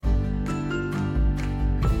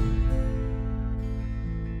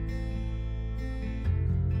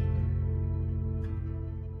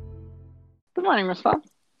Good morning, Miss Bob.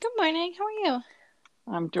 Good morning. How are you?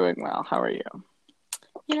 I'm doing well. How are you?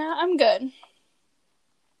 I'm good.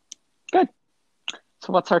 Good.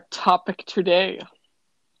 So what's our topic today?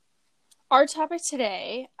 Our topic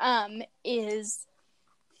today is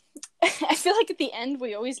I feel like at the end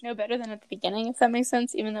we always know better than at the beginning, if that makes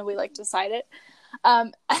sense, even though we like to decide it.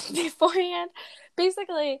 Beforehand,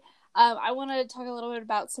 basically, I want to talk a little bit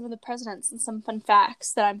about some of the presidents and some fun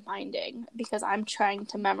facts that I'm finding because I'm trying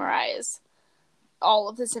to memorize all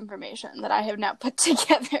of this information that I have now put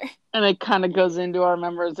together. And it kind of goes into our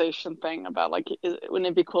memorization thing about wouldn't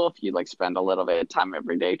it be cool if you spend a little bit of time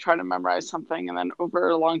every day trying to memorize something, and then over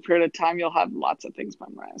a long period of time you'll have lots of things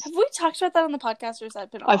memorized. Have we talked about that on the podcast, or has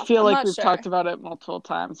that been I off? feel I'm like not we've sure. talked about it multiple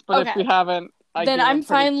times, but if we haven't, then I'm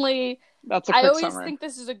finally. That's a quick I always summary. think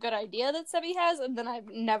this is a good idea that Sebi has, and then I've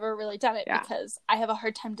never really done it Yeah. because I have a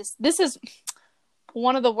hard time to. This is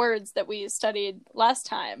one of the words that we studied last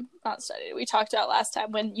time. Not studied. We talked about last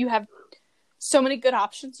time when you have so many good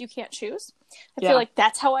options you can't choose. I feel like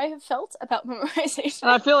that's how I have felt about memorization.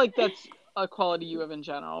 And I feel like that's a quality you have in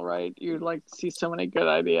general, right? You see so many good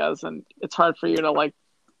ideas, and it's hard for you to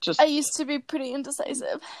just. I used to be pretty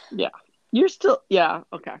indecisive. Yeah, you're still. Yeah,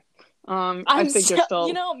 okay. I think you're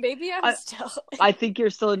still. Maybe I'm still. I think you're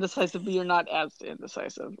still indecisive, but you're not as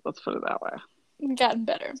indecisive. Let's put it that way. I've gotten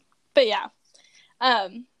better, but yeah,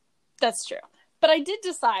 that's true. But I did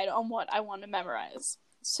decide on what I want to memorize.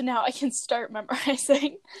 So now I can start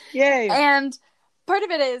memorizing. Yay! And part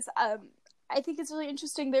of it is, I think it's really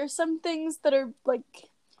interesting. There are some things that are,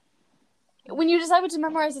 when you decide what to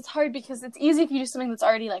memorize, it's hard because it's easy if you do something that's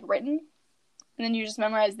already, written, and then you just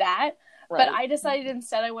memorize that. Right. But I decided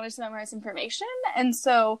instead I wanted to memorize information, and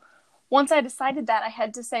so once I decided that, I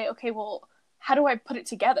had to say, okay, well, how do I put it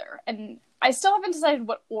together? And I still haven't decided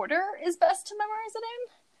what order is best to memorize it in.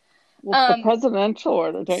 What's the presidential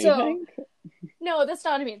order, don't you think? No, that's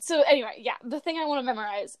not what I mean. So anyway, yeah, the thing I want to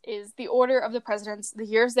memorize is the order of the presidents, the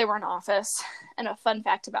years they were in office, and a fun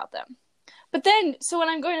fact about them. But then, so when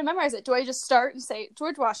I'm going to memorize it, do I just start and say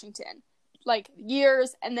George Washington,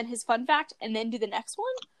 years, and then his fun fact, and then do the next one?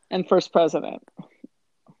 And first president.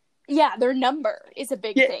 Yeah, their number is a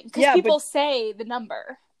big thing. Because people say the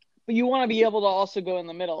number. But you want to be able to also go in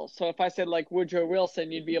the middle. So if I said, Woodrow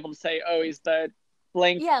Wilson, you'd be able to say, oh, he's the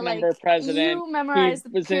blank number president. You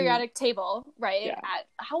memorized the periodic table, right? Yeah.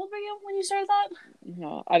 How old were you when you started that?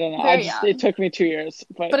 No, I don't know. It took me 2 years.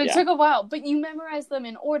 But it took a while. But you memorized them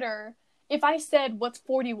in order. If I said, what's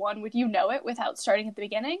 41, would you know it without starting at the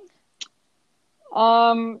beginning?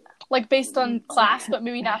 Based on class, but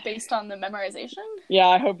maybe not based on the memorization? Yeah,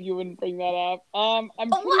 I hope you wouldn't bring that up.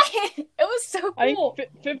 It was so cool.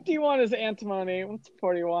 51 is antimony. What's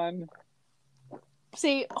 41?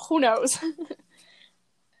 See, who knows?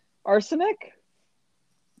 Arsenic?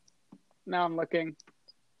 Now I'm looking.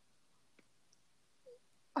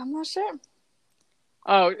 I'm not sure.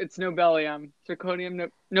 Oh, it's nobelium.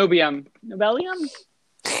 Zirconium, nobium. Nobelium?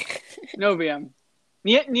 Nobium.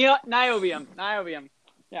 Niobium.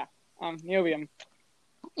 Yeah. Niobium.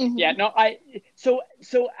 Mm-hmm. Yeah, no,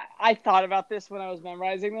 so I thought about this when I was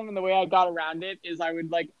memorizing them, and the way I got around it is I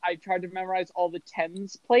tried to memorize all the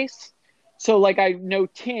tens place. So I know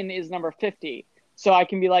tin is number 50. So I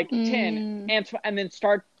can be tin and then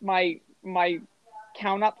start my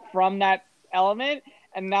count up from that element,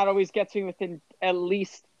 and that always gets me within at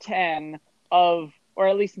least 10 or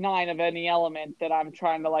at least 9 of any element that I'm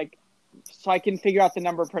trying to so I can figure out the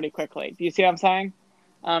number pretty quickly. Do you see what I'm saying?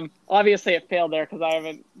 Obviously it failed there because I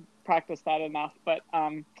haven't practiced that enough, but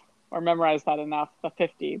or memorized that enough, the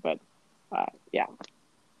 50, but yeah.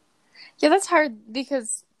 Yeah, that's hard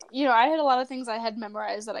because I had a lot of things I had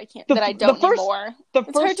memorized that I don't anymore.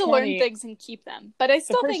 It's hard to learn things and keep them, but I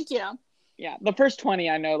still think. Yeah, the first 20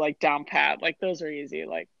 I know down pat. Those are easy.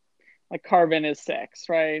 Like carbon is 6,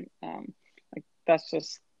 right? That's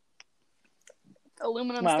just.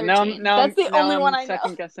 Aluminum's 13. That's the only one I know.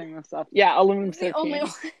 Second guessing this stuff. Yeah, aluminum's 13. The only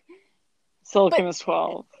one. Silicon is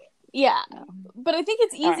 12. Yeah, but I think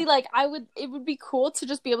it's easy. Right. It would be cool to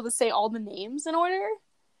just be able to say all the names in order.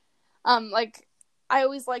 I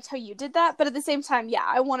always liked how you did that, but at the same time,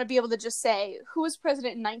 I want to be able to just say who was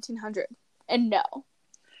president in 1900 and know.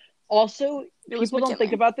 Also, people don't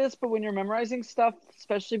think about this, but when you're memorizing stuff,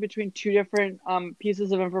 especially between two different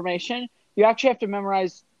pieces of information, you actually have to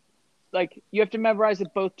memorize. You have to memorize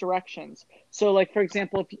it both directions. So, for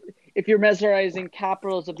example, if you're memorizing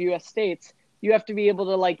capitals of U.S. states, you have to be able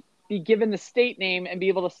to be given the state name and be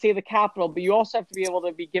able to say the capital, but you also have to be able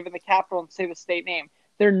to be given the capital and say the state name.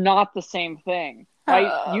 They're not the same thing.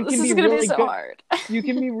 Right? This is going to be so hard. you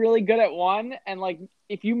can be really good at one, and like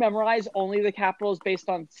if you memorize only the capitals based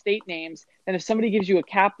on state names, then if somebody gives you a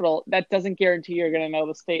capital, that doesn't guarantee you're going to know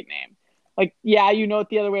the state name. Like, yeah, you know it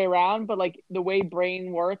the other way around, but like the way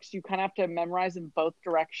brain works, you kind of have to memorize in both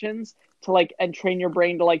directions to like and train your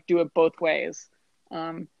brain to like do it both ways.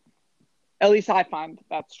 At least I find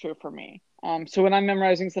that's true for me. So when I'm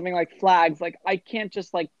memorizing something like flags, like I can't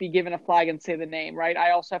just like be given a flag and say the name, right?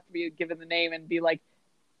 I also have to be given the name and be like,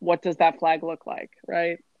 what does that flag look like,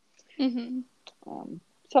 right? Mm-hmm.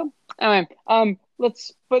 So anyway,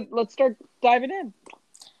 let's start diving in.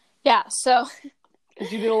 Yeah, so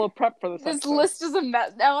because you did a little prep for this. This list is a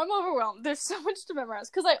mess. Now I'm overwhelmed. There's so much to memorize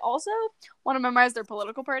because I also want to memorize their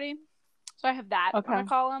political party, so I have that on a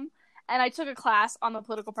column. And I took a class on the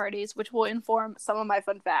political parties, which will inform some of my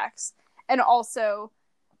fun facts. And also,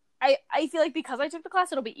 I feel like because I took the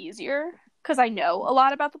class, it'll be easier because I know a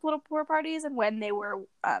lot about the political parties and when they were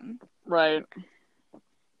right.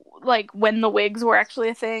 Like when the Whigs were actually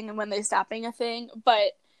a thing and when they stopped being a thing.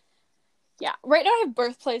 But yeah, right now I have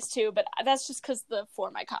birthplace too, but that's just because the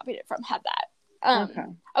form I copied it from had that.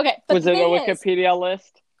 Okay. But was it a Wikipedia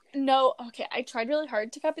list? No. Okay, I tried really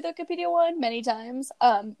hard to copy the Wikipedia one many times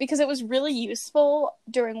because it was really useful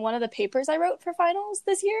during one of the papers I wrote for finals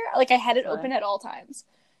this year. Like I had it open at all times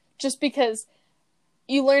just because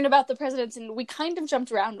you learn about the presidents and we kind of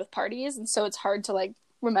jumped around with parties and so it's hard to like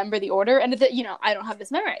remember the order and I don't have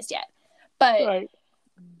this memorized yet. But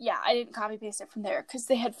yeah, I didn't copy paste it from there because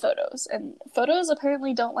they had photos and photos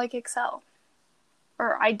apparently don't like Excel,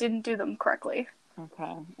 or I didn't do them correctly.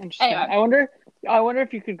 Okay, interesting. Anyway. I wonder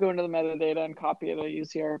if you could go into the metadata and copy it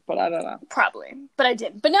easier, but I don't know. Probably, but I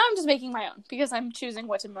didn't. But now I'm just making my own because I'm choosing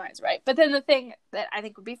what to memorize, right? But then the thing that I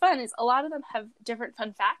think would be fun is a lot of them have different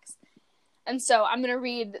fun facts. And so I'm going to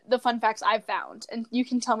read the fun facts I've found, and you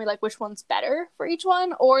can tell me, like, which one's better for each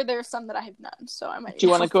one, or there's some that I have none, so I might... Do you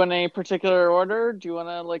want to go in any particular order? Do you want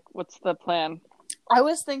to, like, what's the plan? I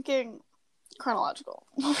was thinking chronological.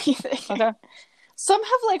 What do you think? Okay. Some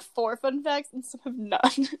have, like, 4 fun facts, and some have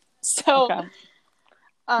none. So... Okay.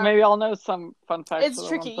 Maybe I'll know some fun facts. It's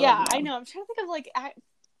tricky, yeah, I know. I'm trying to think of, like...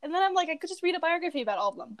 And then I'm like, I could just read a biography about all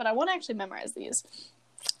of them, but I want to actually memorize these.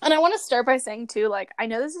 And I want to start by saying, too, like, I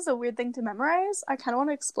know this is a weird thing to memorize. I kind of want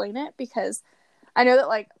to explain it because I know that,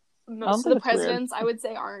 like, most of the presidents, I would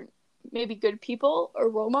say, aren't maybe good people or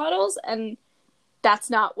role models, and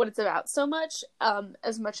that's not what it's about so much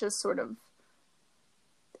as sort of,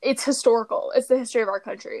 it's historical. It's the history of our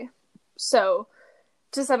country. So,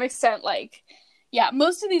 to some extent, like, yeah,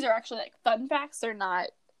 most of these are actually, like, fun facts. They're not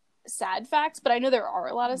sad facts, but I know there are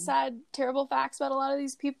a lot of sad, terrible facts about a lot of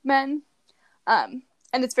these men.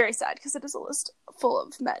 And it's very sad because it is a list full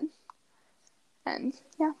of men. And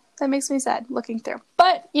yeah, that makes me sad looking through.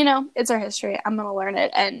 But, it's our history. I'm going to learn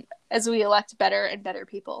it. And as we elect better and better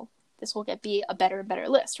people, this will be a better and better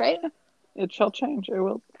list, right? It shall change. It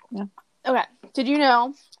will. Yeah. Okay. Did you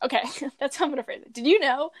know? Okay. That's how I'm going to phrase it. Did you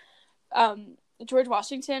know George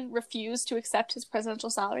Washington refused to accept his presidential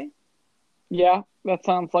salary? Yeah, that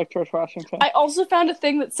sounds like George Washington. I also found a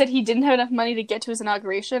thing that said he didn't have enough money to get to his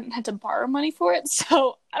inauguration and had to borrow money for it.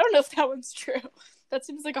 So I don't know if that one's true. That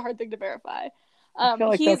seems like a hard thing to verify. I feel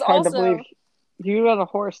like that's hard to believe. He rode a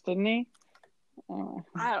horse, didn't he?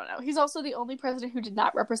 I don't know. He's also the only president who did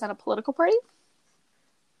not represent a political party.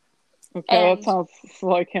 Okay, that sounds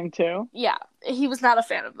like him too. Yeah, he was not a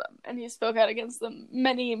fan of them, and he spoke out against them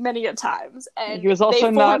many, many a times. And he was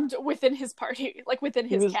also they formed within his party, like within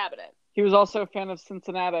his cabinet. He was also a fan of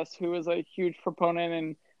Cincinnatus, who was a huge proponent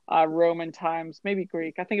in Roman times, maybe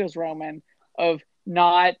Greek, I think it was Roman, of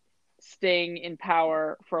not staying in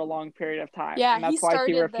power for a long period of time. Yeah, and that's why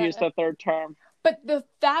he refused a third term. But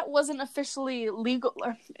that wasn't officially legal.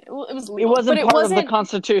 It was legal. It wasn't part of the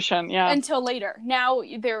Constitution, yeah. Until later. Now,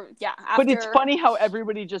 after... But it's funny how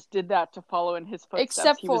everybody just did that to follow in his footsteps.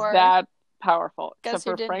 Except he was that powerful. Except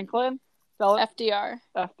for Franklin. FDR.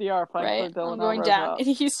 FDR, Franklin right? Delano I'm going Roosevelt. down. And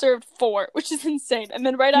he served 4, which is insane. And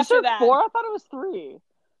then after that... 4? I thought it was 3.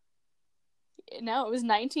 No, it was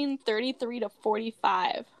 1933 to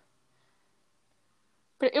 45.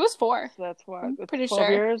 But it was 4. So that's what? I'm pretty 12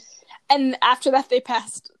 sure. Years? And after that, they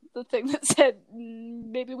passed the thing that said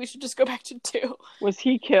maybe we should just go back to 2. Was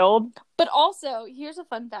he killed? But also, here's a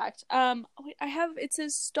fun fact. Wait, it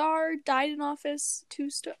says Starr died in office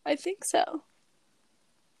 2 star. I think so.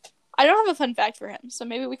 I don't have a fun fact for him, so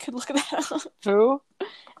maybe we could look that up. Who?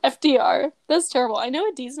 FDR. That's terrible. I know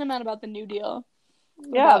a decent amount about the New Deal.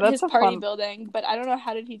 Yeah, that's his party building, but I don't know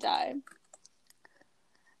how did he die.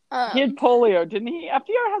 He had polio, didn't he?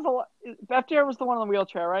 FDR was the one in the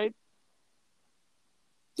wheelchair, right?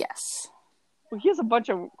 Yes. Well, he has a bunch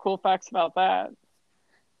of cool facts about that.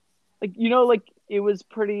 Like like it was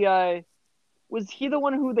pretty. Was he the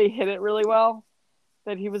one who they hit it really well?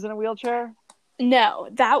 That he was in a wheelchair? No,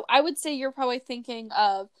 that I would say you're probably thinking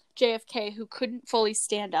of JFK, who couldn't fully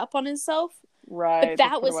stand up on himself, but Right. That's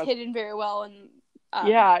that what it was was. hidden very well. And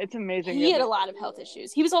Yeah, it's amazing. he had a lot of health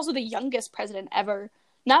issues. He was also the youngest president ever.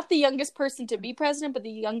 Not the youngest person to be president, but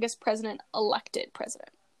the youngest president elected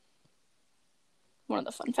president. One of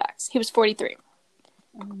the fun facts. He was 43.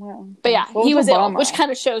 Oh, wow. But yeah, What he was ill, Obama? which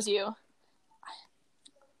kind of shows you.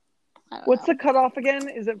 What's the cutoff again?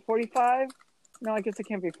 Is it 45? No, I guess it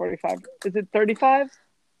can't be 45. Is it 35?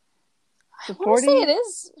 I want to say it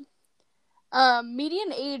is.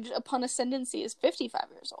 Median age upon ascendancy is 55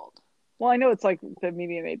 years old. Well, I know it's like the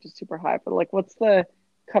median age is super high, but like, what's the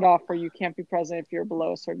cutoff where you can't be president if you're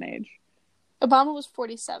below a certain age? Obama was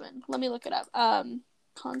 47. Let me look it up.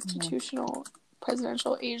 Constitutional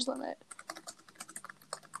presidential age limit.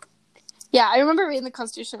 Yeah, I remember reading the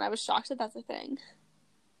Constitution. I was shocked that that's a thing.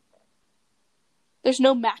 There's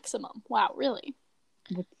no maximum. Wow, really?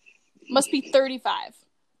 Must be 35.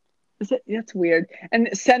 Is it? That's weird. And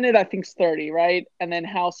Senate, I think, is 30, right? And then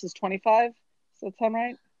House is 25. Does that sound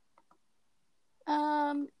right?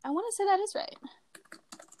 I want to say that is right.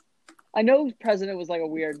 I know president was like a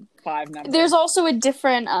weird 5 number. There's also a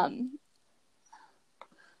different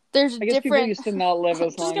there's I guess different. people used to not live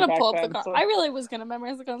as long. I'm just gonna pull back up then, so... I really was gonna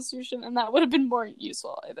memorize the Constitution, and that would have been more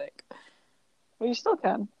useful. I think. Well, you still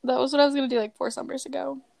can. That was what I was gonna do like 4 summers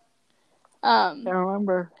ago. Can't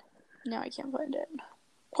remember. No, I can't find it.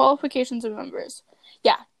 Qualifications of members.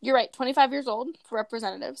 Yeah, you're right. 25 years old for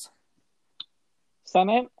representatives.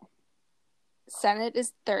 Senate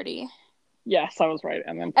is 30. Yes, I was right.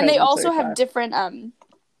 And then they also 35. have different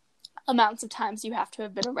amounts of times you have to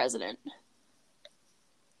have been a resident.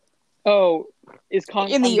 Oh, is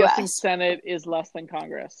in the I'm US. guessing Senate is less than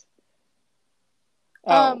Congress.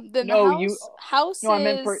 Then no, the House no,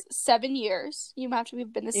 is 7 years. You have to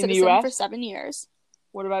have been a In the citizen US? for 7 years.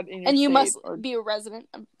 What about in your And you state, must or... be a resident,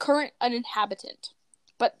 an inhabitant.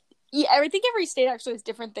 But yeah, I think every state actually has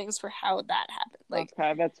different things for how that happened. Like,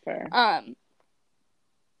 okay, that's fair.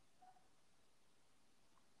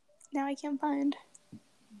 Now I can't find.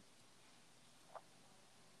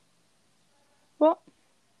 Well,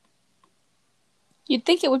 you'd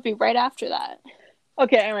think it would be right after that.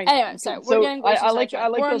 Okay, anyway, sorry. So we're getting I like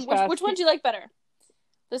those fast. Which one do you like better?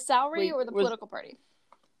 The salary or the political party?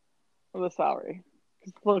 Or the salary.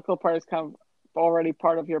 Because political party is kind of already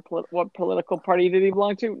part of your what political party did he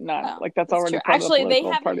belong to? None. Oh, like that's already true. part Actually, of the they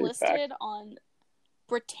political have him party listed on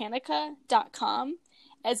Britannica.com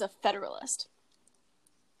as a Federalist.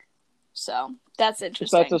 So that's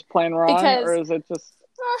interesting. Is that just plain wrong, or is it just?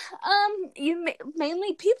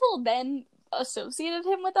 Mainly people then associated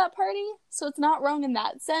him with that party, so it's not wrong in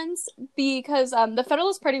that sense, because the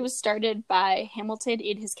Federalist Party was started by Hamilton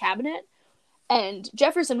in his cabinet, and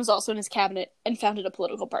Jefferson was also in his cabinet and founded a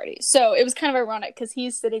political party. So it was kind of ironic because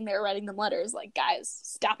he's sitting there writing them letters like, guys,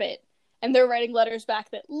 stop it. And they're writing letters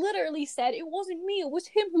back that literally said, it wasn't me, it was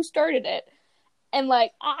him who started it. And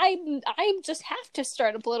like, I just have to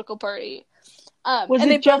start a political party. Was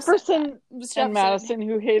it Jefferson and Madison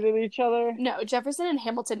who hated each other? No, Jefferson and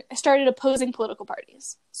Hamilton started opposing political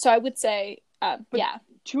parties. So I would say, yeah.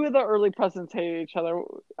 2 of the early presidents hated each other.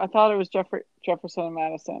 I thought it was Jefferson and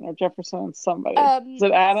Madison, or Jefferson and somebody. Is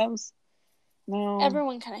it Adams? No.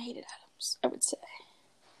 Everyone kind of hated Adams, I would say.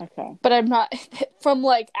 Okay. But I'm not, from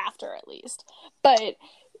like after at least. But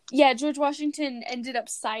yeah, George Washington ended up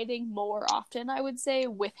siding more often, I would say,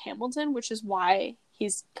 with Hamilton, which is why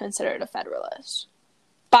he's considered a Federalist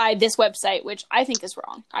by this website, which I think is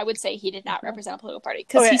wrong. I would say he did not represent a political party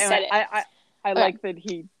because he said it. I like that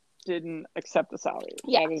he didn't accept the salary.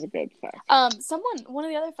 Yeah. That is a good fact. One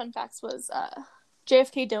of the other fun facts was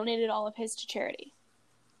JFK donated all of his to charity,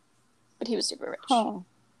 but he was super rich. Huh.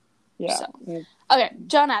 Yeah. So. Okay,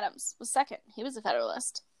 John Adams was second. He was a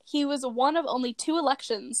Federalist. He was one of only 2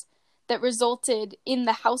 elections that resulted in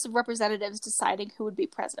the House of Representatives deciding who would be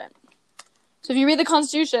president. So if you read the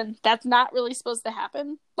Constitution, that's not really supposed to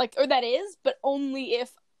happen. Like, or that is, but only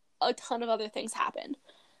if a ton of other things happened.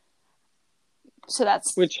 So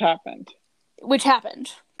that's... Which happened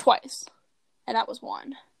twice. And that was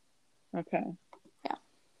one. Okay. Yeah.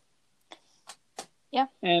 Yeah.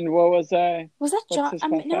 And what was Was that John?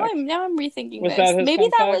 Now I'm rethinking was this. That his Maybe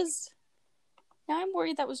that fact? was... Now I'm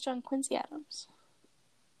worried that was John Quincy Adams.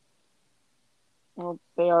 Well,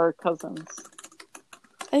 they are cousins.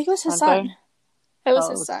 I think it was his Aren't son. It was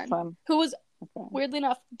his son. Who was, okay. Weirdly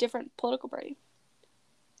enough, different political party.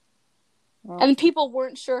 Well, and people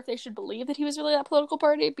weren't sure if they should believe that he was really that political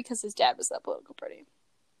party because his dad was that political party.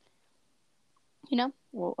 You know?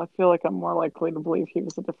 Well, I feel like I'm more likely to believe he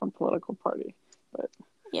was a different political party, but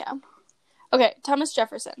Yeah. Okay, Thomas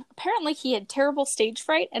Jefferson. Apparently he had terrible stage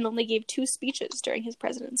fright and only gave 2 speeches during his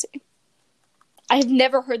presidency. I have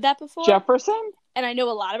never heard that before. Jefferson? And I know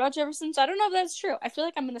a lot about Jefferson, so I don't know if that's true. I feel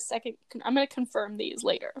like I'm gonna confirm these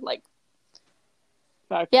later. Like,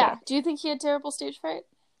 yeah. Do you think he had terrible stage fright?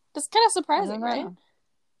 That's kind of surprising, right?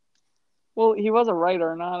 Well, he was a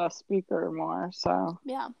writer, not a speaker more, so.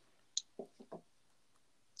 Yeah.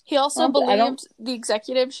 He also believed the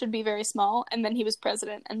executive should be very small, and then he was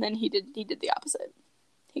president, and then he did the opposite.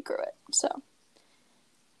 He grew it, so.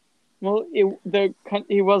 Well, he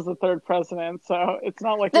was the 3rd president, so it's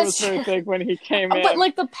not like it was very big when he came in. But,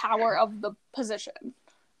 like, the power of the position.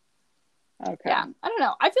 Okay. Yeah, I don't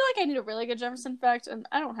know. I feel like I need a really good Jefferson fact, and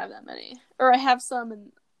I don't have that many. Or I have some,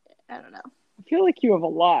 and I don't know. I feel like you have a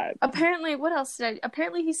lot. Apparently, what else did I...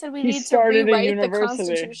 Apparently he said we need to rewrite the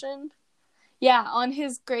Constitution. Yeah, on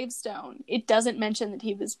his gravestone, it doesn't mention that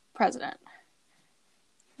he was president.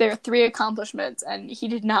 There are 3 accomplishments, and he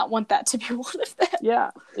did not want that to be one of them.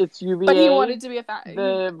 Yeah, it's UVA. But he wanted to be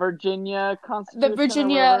the Virginia Constitution. The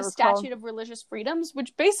Virginia Statute of Religious Freedoms,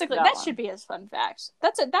 which basically, that should be his fun fact.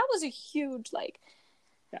 That was a huge, like,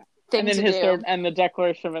 thing to do. And the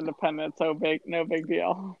Declaration of Independence, no big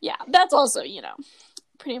deal. Yeah, that's also,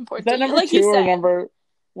 pretty important. Is that number 2 or number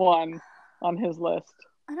 1 on his list?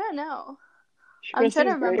 I don't know. I'm trying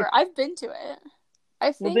to remember. I've been to it.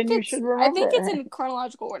 I think it's in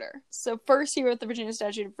chronological order. So first he wrote the Virginia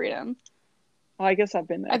Statute of Freedom. Oh, I guess I've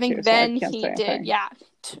been there. I think then he did. Yeah.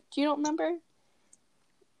 Do you don't remember?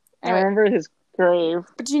 I remember his grave.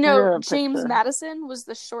 But James Madison was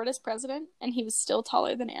the shortest president, and he was still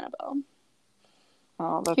taller than Annabelle.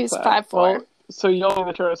 Oh, that's he was 5'4". Well, so you're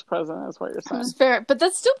the shortest president, is what you're saying. It was fair, but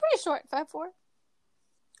that's still pretty short. 5'4".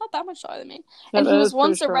 Not that much taller than me. And he was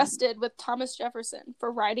once arrested with Thomas Jefferson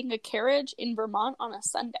for riding a carriage in Vermont on a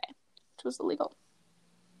Sunday, which was illegal.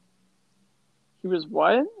 He was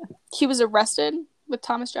what? He was arrested with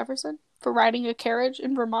Thomas Jefferson for riding a carriage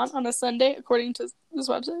in Vermont on a Sunday, according to this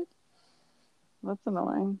website. That's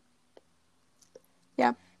annoying.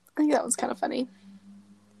 Yeah, I think that was kind of funny.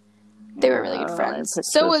 They were really good friends.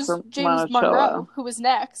 So was James Monroe, who was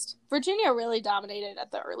next. Virginia really dominated at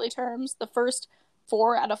the early terms. The first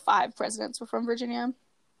 4 out of 5 presidents were from Virginia.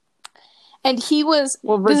 And he was...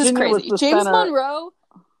 this is crazy. James Monroe...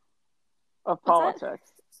 of politics.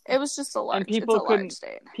 It was just a large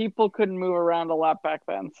state. People couldn't move around a lot back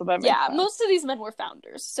then, so that makes sense. Most of these men were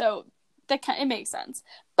founders, so it makes sense.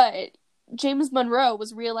 But James Monroe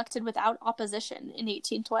was reelected without opposition in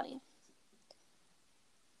 1820.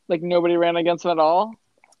 Like, nobody ran against him at all?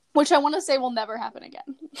 Which I want to say will never happen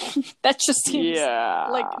again. That just seems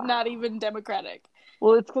like not even democratic.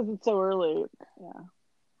 Well, it's because it's so early. Yeah.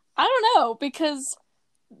 I don't know, because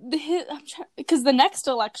the next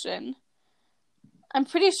election, I'm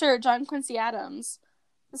pretty sure John Quincy Adams,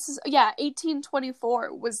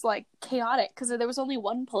 1824 was like chaotic because there was only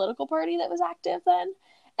one political party that was active then,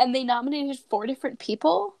 and they nominated 4 different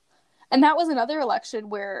people, and that was another election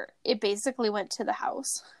where it basically went to the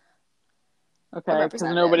House. Okay, because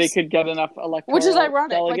nobody could get enough electoral Which is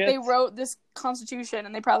ironic. delegates. Like, they wrote this constitution,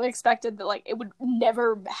 and they probably expected that, like, it would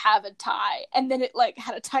never have a tie, and then it, like,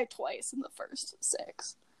 had a tie twice in the first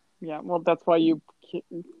 6. Yeah, well, that's why you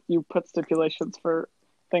put stipulations for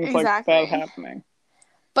things like that happening.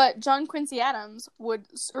 But John Quincy Adams would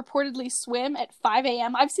reportedly swim at 5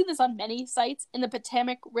 a.m. I've seen this on many sites in the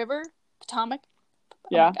Potomac River. Potomac?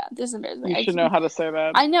 Yeah. Oh my God, this is embarrassing. You should know how to say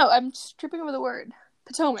that. I know, I'm just tripping over the word.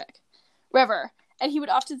 Potomac River. And he would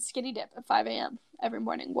often skinny dip at 5 a.m. every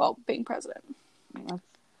morning while being president.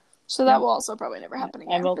 So that will also probably never happen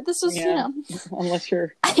again. But this was, Unless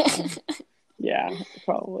you're... yeah,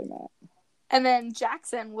 probably not. And then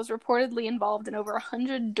Jackson was reportedly involved in over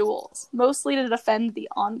 100 duels, mostly to defend the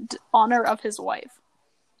honor of his wife.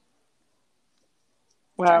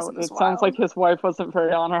 Wow, it sounds like his wife wasn't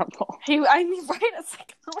very honorable. Right? It's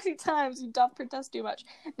like, how many times you don't protest too much?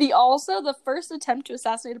 The first attempt to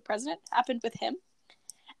assassinate a president happened with him.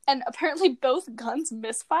 And apparently both guns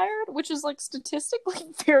misfired, which is, like, statistically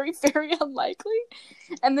very, very unlikely.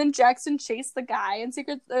 And then Jackson chased the guy, and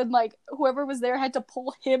whoever was there had to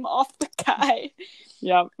pull him off the guy.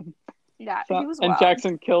 Yep. Yeah, he was wild. And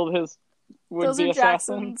Jackson killed his would-be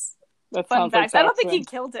assassin. That fun sounds facts. like I don't think he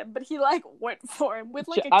killed him, but he, like, went for him with,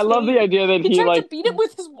 like, a cane. I love the idea that he tried to beat him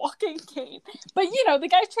with his walking cane. But, the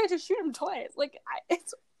guy tried to shoot him twice. Like,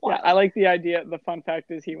 it's wild. Yeah, I like the idea. The fun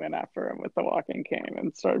fact is he went after him with the walking cane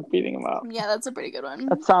and started beating him up. Yeah, that's a pretty good one.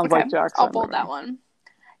 That sounds like Jackson. I'll bold that one.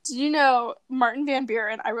 Did you know Martin Van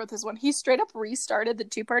Buren, I wrote this one, he straight up restarted the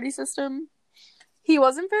two-party system he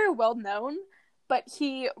wasn't very well known, but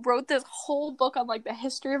he wrote this whole book on like the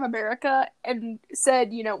history of America and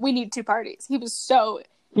said, you know, we need two parties. He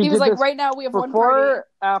was like, right now we have one party. Before,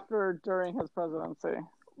 after, during his presidency?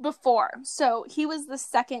 Before. So he was the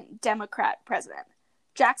second Democrat president.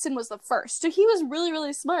 Jackson was the first. So he was really,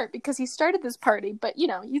 really smart because he started this party. But, you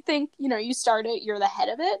know, you think, you know, you start it, you're the head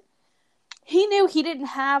of it. He knew he didn't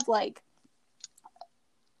have, like,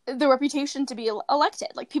 the reputation to be elected.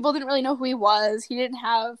 Like, people didn't really know who he was. He didn't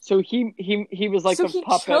have... So he was like the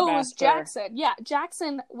puppet chose master. Jackson. Yeah,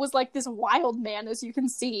 Jackson was like this wild man, as you can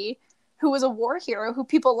see, who was a war hero, who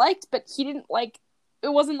people liked, but he didn't, like...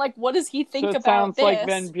 It wasn't like, what does he think about this? So it sounds like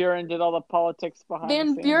Van Buren did all the politics behind the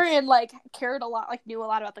scenes. Van Buren, like, cared a lot, like, knew a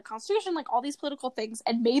lot about the Constitution, like, all these political things,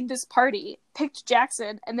 and made this party, picked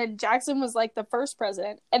Jackson, and then Jackson was, like, the first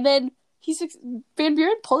president, and then Van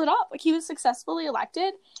Buren pulled it off. Like, he was successfully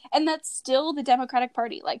elected, and that's still the Democratic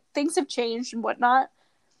Party. Like, things have changed and whatnot,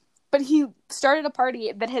 but he started a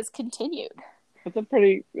party that has continued. It's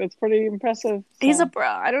pretty impressive. So. He's a bro.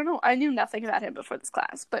 I don't know. I knew nothing about him before this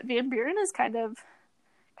class, but Van Buren is kind of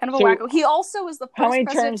a wacko. He also was the first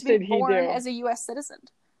president to be born as a U.S. citizen.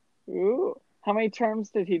 Ooh. How many terms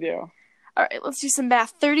did he do? All right, let's do some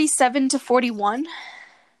math. 37 to 41.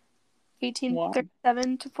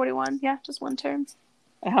 37 to 41. Yeah, just one term.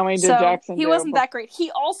 And how many did Jackson do? He wasn't that great. He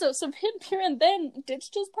also, so Van Buren then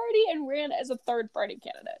ditched his party and ran as a third party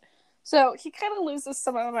candidate. So he kind of loses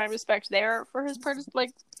some of my respect there for his party.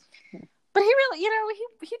 Like, but he really, you know,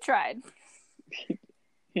 he tried.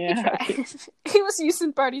 Yeah, he was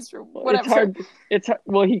using parties for whatever. It's hard.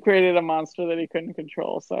 Well, he created a monster that he couldn't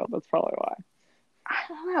control, so that's probably why. I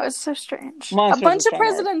don't know. It's so strange. Monsters a bunch of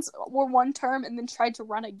presidents were one term and then tried to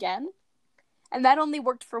run again, and that only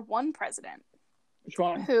worked for one president. Which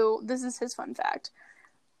one? Who? This is his fun fact.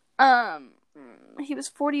 He was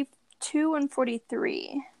 42 and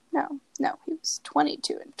 43. No, he was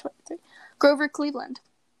 22 and 23. Grover Cleveland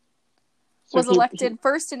was elected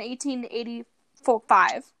first in 1885.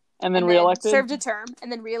 And then reelected? Served a term,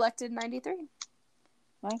 and then reelected in 93.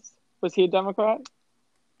 Nice. Was he a Democrat?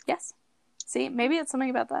 Yes. See, maybe it's something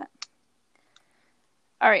about that.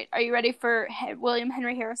 All right, are you ready for William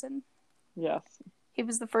Henry Harrison? Yes. He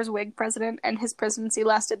was the first Whig president, and his presidency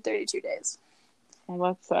lasted 32 days. Oh,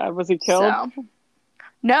 that's sad. Was he killed?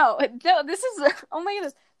 No, this is... Oh my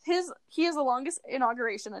goodness. He has the longest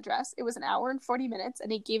inauguration address. It was 1 hour and 40 minutes,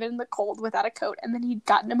 and he gave it in the cold without a coat, and then he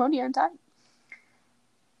got pneumonia and died.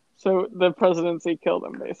 So the presidency killed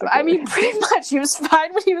him, basically. I mean, pretty much. He was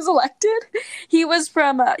fine when he was elected. He was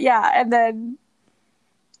from, and then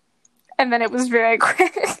it was very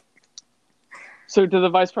quick. So did the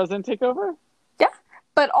vice president take over? Yeah,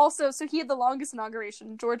 but also, so he had the longest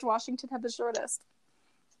inauguration. George Washington had the shortest.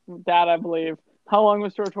 That I believe. How long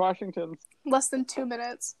was George Washington's? Less than 2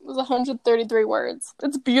 minutes. It was 133 words.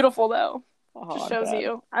 It's beautiful, though. Just shows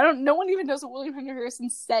you. No one even knows what William Henry Harrison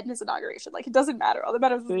said in his inauguration. Like, it doesn't matter. All that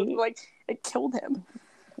matters is, like, it killed him.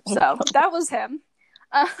 So, that was him.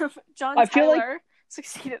 John Tyler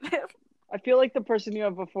succeeded him. I feel like the person you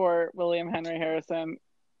have before William Henry Harrison,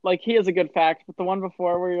 like, he has a good fact, but the one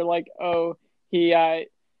before where you're like, oh, he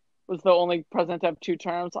was the only president to have 2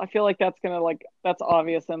 terms, I feel like that's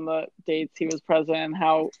obvious in the dates he was president,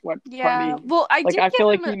 Yeah, well, I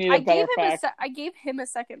gave him a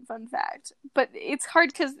second fun fact, but it's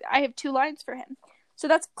hard because I have 2 lines for him. So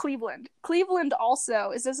that's Cleveland. Cleveland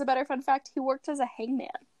also, is this a better fun fact? He worked as a hangman.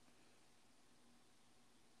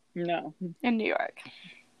 No. In New York.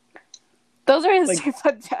 Those are his 2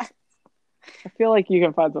 fun facts. I feel like you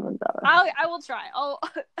can find something better. I will try.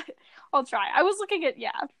 I'll try. I was looking at,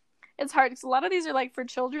 it's hard because a lot of these are like for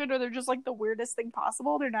children or they're just like the weirdest thing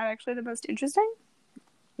possible. They're not actually the most interesting.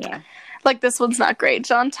 Yeah. Like this one's not great.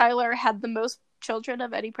 John Tyler had the most children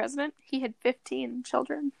of any president. He had 15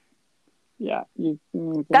 children. Yeah.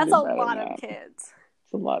 That's a lot of kids.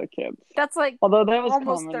 It's a lot of kids. That's like although that was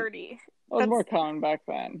almost common. 30. That was more common back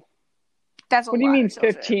then. That's a lot. What do you mean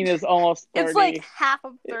 15 is almost 30? It's like half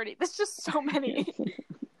of 30. That's just so many.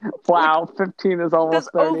 Wow, 15 is almost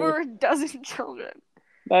 30. That's over a dozen children.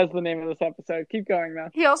 That is the name of this episode. Keep going, though.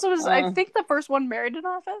 He also was, I think, the first one married in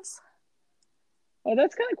office. Oh,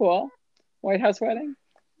 that's kind of cool. White House wedding?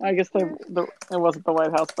 I guess it wasn't the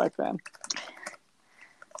White House back then.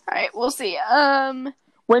 All right, we'll see.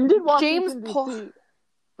 When did Washington, D.C.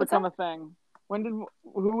 become a thing? Who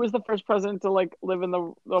was the first president to live in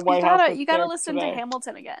the White House? You gotta listen to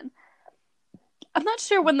Hamilton again. I'm not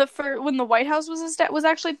sure when the White House was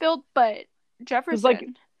actually built, but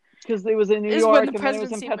Jefferson. Because it was in New York, and then it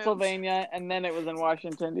was in Pennsylvania, and then it was in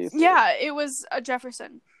Washington, D.C. Yeah, it was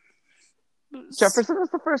Jefferson. Jefferson was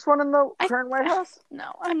the first one in the current White House?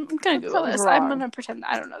 No, I'm gonna That Google sounds this. wrong. I'm gonna pretend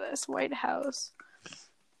I don't know this. White House.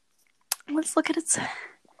 Let's look at its.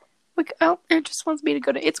 Oh, it just wants me to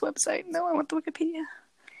go to its website. No, I want the Wikipedia.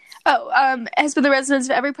 Oh, has been the residence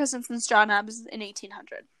of every president since John Adams in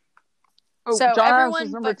 1800. Oh, So John Adams everyone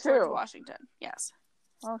was number but George 2. Washington. Yes.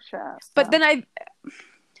 Oh, shit. But Yeah. then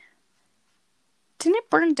didn't it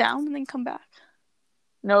burn down and then come back?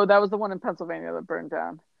 No, that was the one in Pennsylvania that burned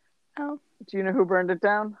down. Oh. Do you know who burned it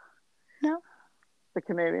down? No. The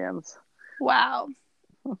Canadians. Wow.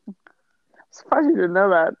 I'm surprised you didn't know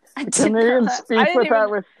that. I The didn't know Canadians that. speak I didn't with even that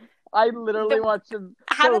know. with. I literally watched them.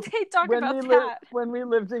 How did they talk about that? When we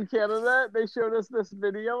lived in Canada, they showed us this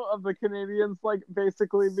video of the Canadians like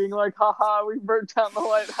basically being like, "Haha, we burnt down the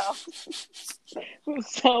White House." It was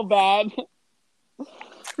so bad.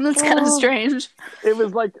 That's kind of strange. It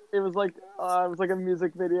was like a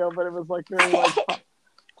music video, but it was like very like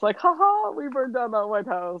it's like, "Haha, we burned down the White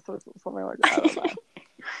House" or something like that. I don't know.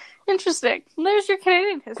 Interesting. There's your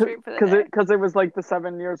Canadian history for the day. Because it was like the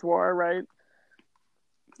 7 Years' War, right?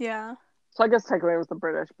 Yeah. So I guess technically it was the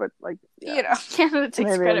British, but like, yeah. You know, Canada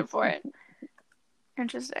takes credit for it.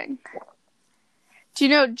 Interesting. Do you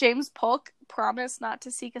know James Polk promised not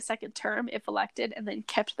to seek a second term if elected and then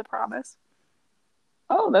kept the promise?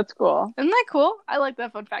 Oh, that's cool. Isn't that cool? I like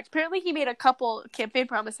that fun fact. Apparently he made a couple campaign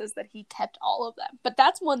promises that he kept all of them. But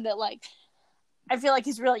that's one that, like, I feel like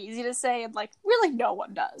is really easy to say and, like, really no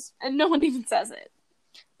one does. And no one even says it.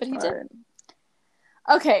 But he did.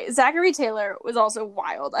 Okay, Zachary Taylor was also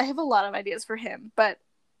wild. I have a lot of ideas for him, but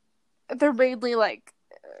they're mainly, like,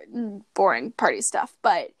 boring party stuff.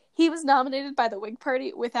 But he was nominated by the Whig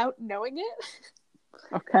Party without knowing it.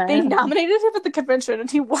 Okay. They nominated him at the convention,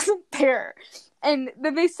 and he wasn't there. And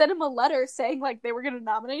then they sent him a letter saying, like, they were going to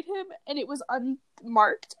nominate him, and it was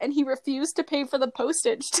unmarked, and he refused to pay for the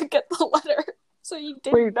postage to get the letter. So he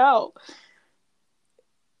didn't know.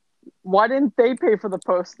 Why didn't they pay for the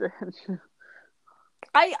postage?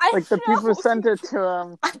 I like the people who sent it to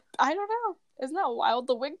him. I don't know. Isn't that wild?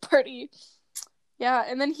 The Whig Party. Yeah,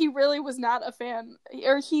 and then he really was not a fan.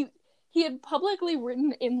 Or he had publicly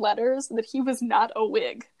written in letters that he was not a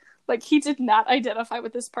Whig. Like, he did not identify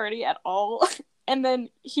with this party at all. And then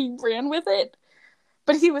he ran with it.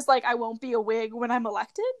 But he was like, I won't be a Whig when I'm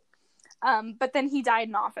elected. But then he died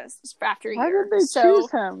in office after a year. Why did they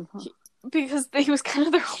choose him? Because he was kind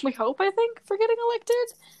of their only hope, I think, for getting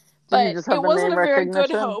elected. But it wasn't a very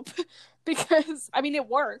good hope. Because, I mean, it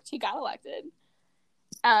worked. He got elected.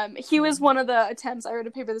 He was one of the attempts. I wrote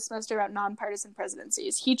a paper this semester about nonpartisan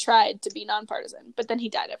presidencies. He tried to be nonpartisan, but then he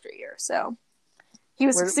died after a year. So he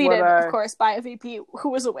was succeeded, of course, by a VP who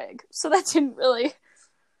was a Whig. So that didn't really.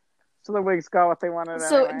 So the Whigs got what they wanted.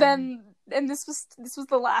 So anyway. then, and this was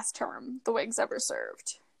the last term the Whigs ever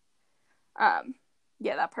served.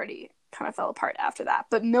 Yeah, that party kind of fell apart after that.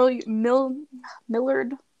 But Millard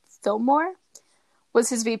Fillmore was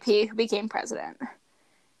his VP who became president.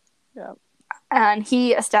 Yeah. And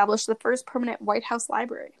he established the first permanent White House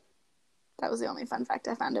library. That was the only fun fact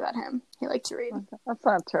I found about him. He liked to read. Okay. That's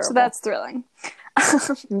not terrible. So that's thrilling. I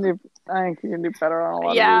think you can do better on a lot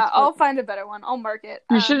of these. Yeah, I'll find a better one. I'll mark it.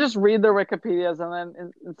 You should just read the Wikipedias and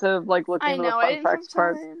then instead of like looking at the fun facts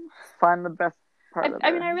part, find the best part of it.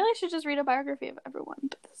 I mean, I really should just read a biography of everyone.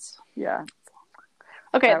 But yeah.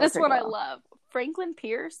 Okay, this one I love. Franklin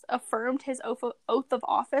Pierce affirmed his oath of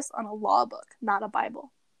office on a law book, not a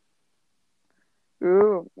Bible.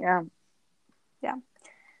 Ooh, yeah. Yeah.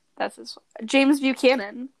 That's his. James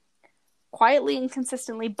Buchanan quietly and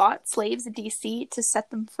consistently bought slaves in D.C. to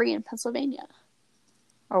set them free in Pennsylvania.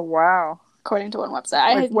 Oh, wow. According to one website.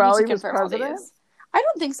 I had he was confirm president? all these. I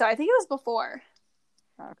don't think so. I think it was before.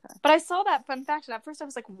 Okay. But I saw that fun fact, and at first I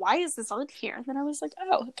was like, why is this on here? And then I was like,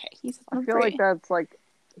 oh, okay. He's I feel like that's like,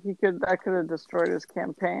 that could have destroyed his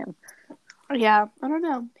campaign. Yeah, I don't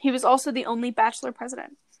know. He was also the only bachelor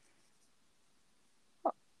president.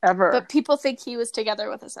 Ever. But people think he was together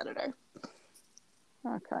with a senator.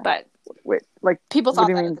 Okay. But wait, like people thought what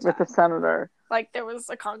do you that mean with a senator? Like there was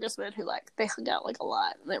a congressman who like they hung out like a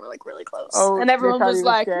lot and they were like really close. Oh, and everyone was was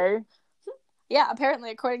like, gay? Yeah, apparently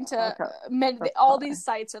according to all these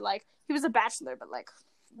sites are like he was a bachelor, but like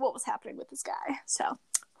what was happening with this guy? So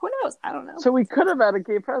who knows? I don't know. So we could have had a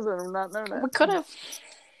gay president and not known it. We could have.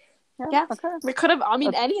 Yeah, okay. We could have. I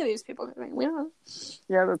mean, any of these people. I mean, we don't know.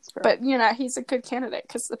 Yeah, that's true. But you know, he's a good candidate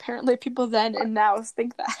because apparently people then and now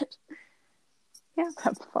think that. Yeah,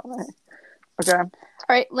 that's funny. Okay. All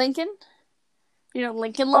right, Lincoln. You know,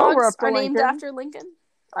 Lincoln Logs are named after Lincoln.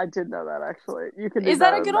 I did know that actually. You could. Is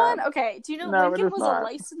that a good one? Okay. Do you know Lincoln was not. a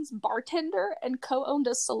licensed bartender and co-owned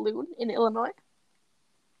a saloon in Illinois?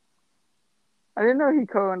 I didn't know he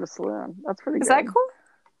co-owned a saloon. That's pretty Is good. that cool?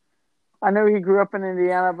 I know he grew up in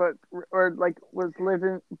Indiana,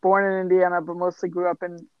 born in Indiana, but mostly grew up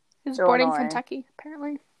in He was Illinois. born in Kentucky,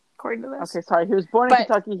 apparently, according to this. Okay, sorry. He was born in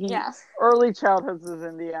Kentucky. Early childhood was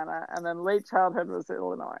Indiana, and then late childhood was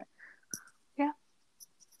Illinois. Yeah.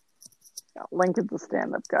 Lincoln's a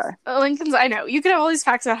stand-up guy. I know. You could have all these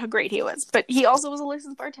facts about how great he was, but he also was a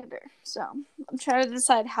licensed bartender. So I'm trying to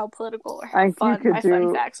decide how political or how fun my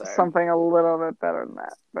fun facts are. Something a little bit better than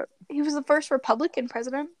that, but he was the first Republican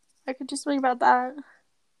president. I could do something about that.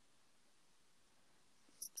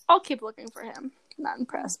 I'll keep looking for him. Not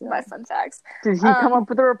impressed with my fun facts. Did he come up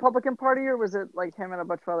with the Republican Party, or was it like him and a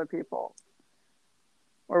bunch of other people?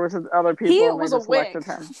 Or was it other people he and was they just a Whig. elected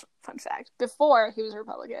him? Fun fact. Before he was a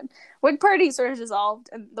Republican. Whig Party sort of dissolved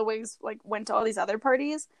and the Whigs went to all these other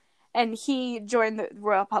parties. And he joined the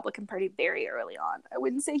Republican Party very early on. I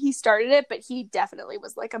wouldn't say he started it, but he definitely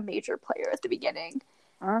was a major player at the beginning.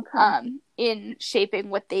 Okay. In shaping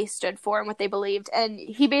what they stood for and what they believed. And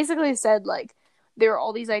he basically said, there are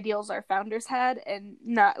all these ideals our founders had, and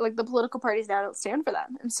not, the political parties now don't stand for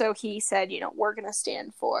them. And so he said, we're going to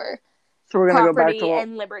stand for property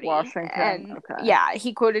and liberty. Washington. And,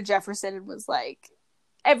 he quoted Jefferson and was like,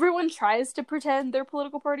 everyone tries to pretend their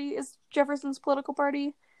political party is Jefferson's political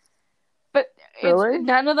party. But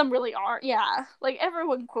none of them really are. Yeah.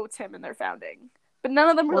 Everyone quotes him in their founding. But none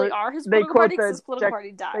of them really are his political party because his political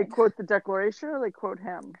party died. They quote the Declaration or they quote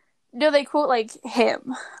him? No, they quote,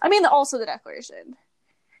 him. I mean, also the Declaration.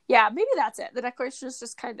 Yeah, maybe that's it. The Declaration is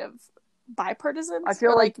just kind of bipartisan. I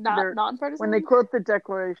feel like not nonpartisan. When they quote the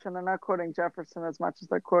Declaration, they're not quoting Jefferson as much as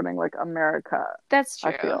they're quoting, America. That's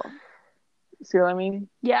true. I feel. See what I mean?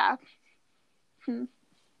 Yeah.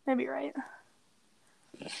 Maybe you're right.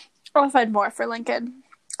 I'll find more for Lincoln.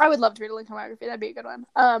 I would love to read a Lincoln biography. That'd be a good one.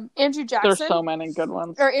 Andrew Jackson. There's so many good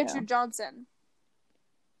ones. Or Andrew Johnson.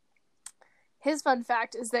 His fun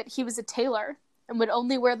fact is that he was a tailor and would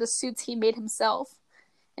only wear the suits he made himself.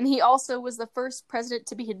 And he also was the first president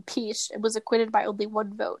to be impeached and was acquitted by only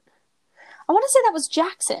one vote. I want to say that was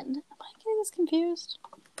Jackson. Am I getting this confused?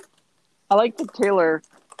 I like the tailor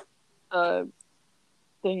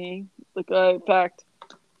thingy. Fact.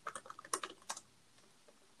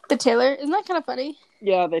 The tailor? Isn't that kind of funny?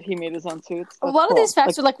 Yeah, that he made his own suits. That's a lot of these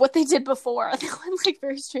facts are what they did before. They went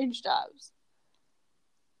very strange jobs.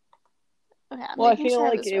 Okay, I feel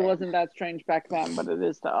like it wasn't that strange back then, but it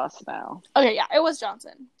is to us now. Okay, yeah, it was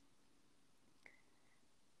Johnson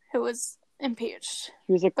who was impeached.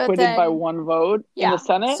 He was acquitted by one vote in the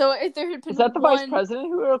Senate? So if there had been is that the vice president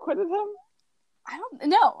who acquitted him?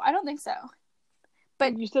 I don't think so.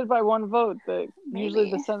 But you said by one vote.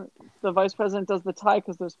 Usually the vice president does the tie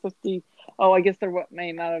because there's 50. Oh, I guess there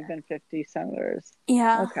may not have been 50 senators.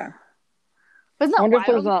 Yeah. Okay. Wasn't that I wonder wild?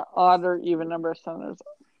 if there's an odd or even number of senators.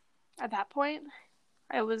 At that point,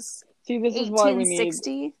 it was this is why we need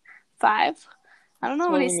 1865. I don't know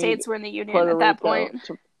how many states were in the Union at that point. This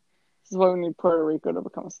is why we need Puerto Rico to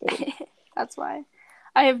become a state. That's why.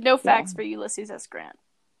 I have no facts for Ulysses S. Grant.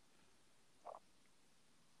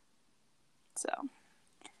 So,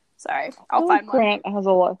 sorry. I'll find one. Grant has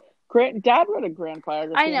a lot. Dad wrote a Grant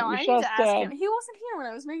biography. I know. I need to ask him. He wasn't here when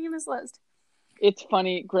I was making this list. It's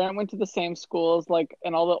funny. Grant went to the same schools,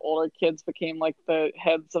 and all the older kids became the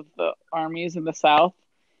heads of the armies in the South,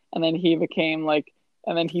 and then he became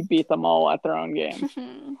and then he beat them all at their own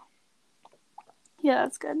game. Yeah,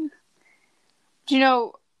 that's good. Do you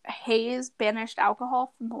know Hayes banished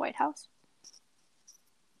alcohol from the White House?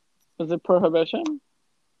 Was it prohibition?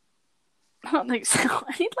 I don't think so.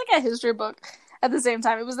 I need a history book at the same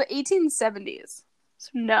time. It was the 1870s. So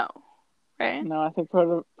no. Right? No, I think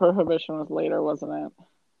prohibition was later, wasn't it?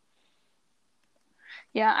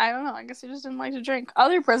 Yeah, I don't know. I guess he just didn't like to drink.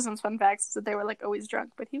 Other presidents' fun facts is that they were always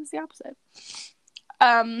drunk, but he was the opposite.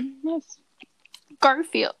 Yes.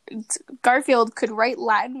 Garfield could write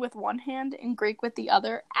Latin with one hand and Greek with the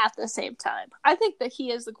other at the same time. I think that he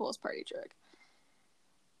is the coolest party trick.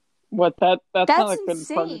 What? That's not a good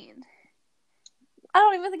insane. party. I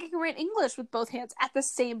don't even think I can write English with both hands at the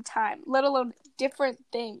same time, let alone different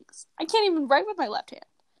things. I can't even write with my left hand.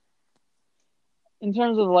 In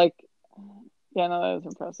terms of yeah, no, that is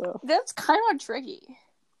impressive. That's kind of tricky.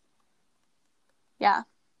 Yeah.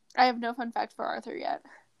 I have no fun fact for Arthur yet.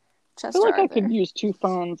 I feel I could use two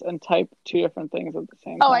phones and type two different things at the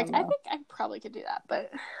same time. I think I probably could do that,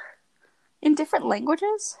 but in different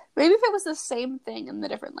languages? Maybe if it was the same thing in the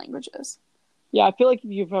different languages. Yeah, I feel if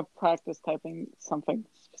you have practice typing something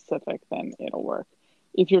specific, then it'll work.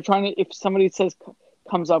 If somebody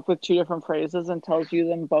comes up with two different phrases and tells you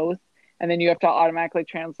them both, and then you have to automatically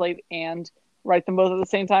translate and write them both at the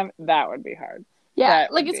same time, that would be hard. Yeah,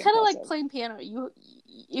 That like would it's be kind of like impressive. playing piano.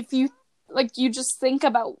 If you like, you just think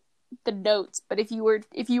about the notes, but if you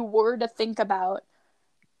were to think about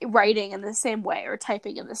writing in the same way or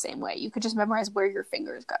typing in the same way, you could just memorize where your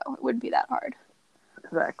fingers go. It wouldn't be that hard.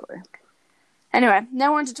 Exactly. Anyway,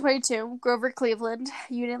 now we're on to 22. Grover Cleveland.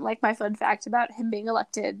 You didn't like my fun fact about him being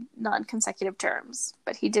elected non-consecutive terms,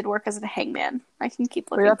 but he did work as a hangman. I can keep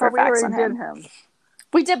looking I for thought we facts already on did him. him.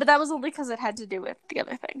 We did, but that was only because it had to do with the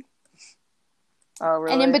other thing. Oh,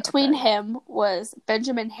 really? And in between Okay. him was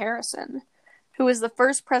Benjamin Harrison, who was the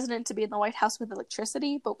first president to be in the White House with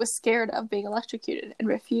electricity, but was scared of being electrocuted and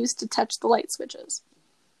refused to touch the light switches.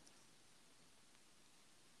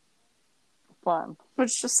 Fun.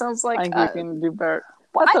 Which just sounds like... I think we can do better.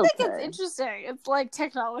 Well, That's I think okay. it's interesting. It's like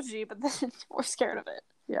technology, but then we're scared of it.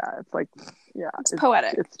 Yeah, it's like, yeah. It's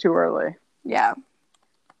poetic. It's too early. Yeah.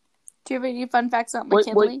 Do you have any fun facts about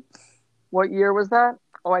McKinley? What year was that?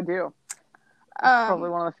 Oh, I do. Probably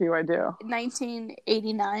one of the few I do.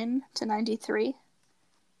 1989 to 93.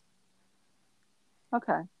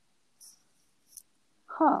 Okay.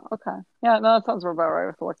 Huh, okay. Yeah, no, that sounds about right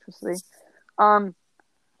with electricity.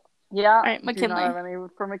 Yeah, All right, do you McKinley. not have any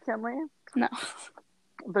for McKinley? No.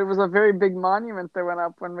 There was a very big monument that went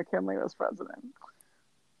up when McKinley was president.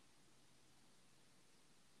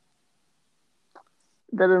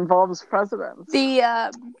 That involves presidents.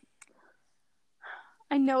 I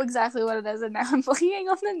know exactly what it is, and now I'm blanking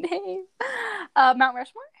on the name. Mount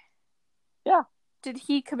Rushmore? Yeah. Did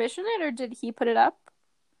he commission it, or did he put it up?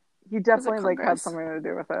 He definitely had Congress? something to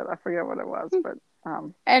do with it. I forget what it was, but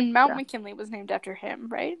and Mount McKinley was named after him,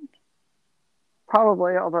 right?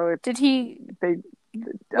 Probably, although did he?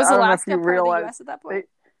 Was Alaska part of the U.S. at that point?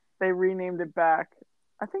 They renamed it back.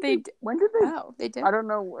 I think when did they? Oh, they did. I don't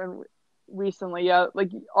know when. Recently, yeah. Like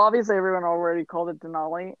obviously, everyone already called it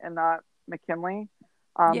Denali and not McKinley.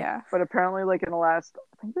 Yeah. But apparently, like in the last,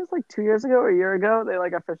 I think it was like 2 years ago or a year ago, they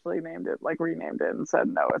like officially named it, like renamed it, and said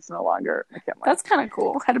no, it's no longer McKinley. That's kind of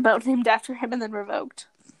cool. Had a boat named after him and then revoked.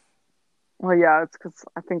 Well, yeah, it's because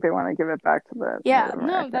I think they want to give it back to the Native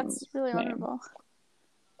American that's really honorable.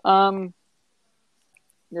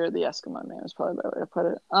 You're the Eskimo name is probably the better way to put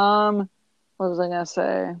it. What was I gonna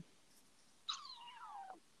say?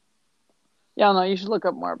 Yeah, no, you should look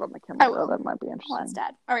up more about McKinley. Oh, that might be interesting. Well, that's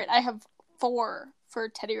Dad. All right, I have 4 for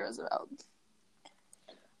Teddy Roosevelt.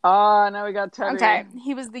 Now we got Teddy. Okay,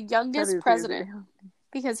 he was the youngest president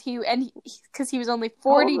because he was only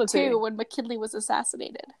 42 when McKinley was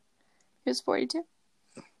assassinated. He was 42.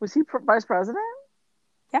 Was he vice president?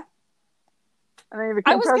 Yeah. And then he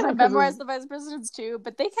became I was going to memorize the vice presidents too,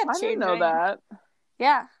 but they kept changing. I didn't know that.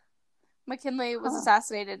 Yeah. McKinley was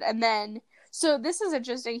assassinated, and then so this is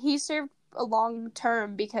interesting. He served a long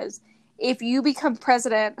term because if you become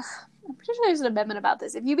president, I'm pretty sure there's an amendment about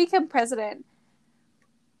this. If you become president,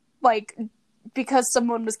 like because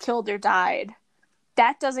someone was killed or died,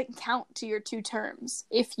 that doesn't count to your 2 terms.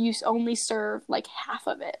 If you only serve like half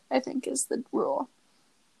of it, I think is the rule.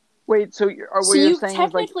 Wait, so you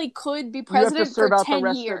technically could be president for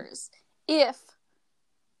 10 years if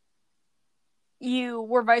you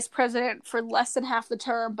were vice president for less than half the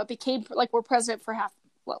term, but were president for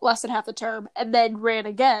less than half the term, and then ran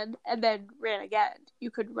again, and then ran again.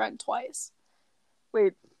 You could run twice.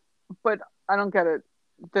 Wait, but I don't get it.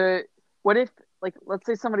 What if, like, let's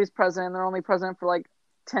say somebody's president, and they're only president for, like,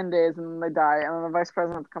 10 days, and then they die, and then the vice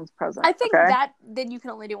president becomes president? I think then you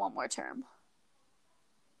can only do 1 more term.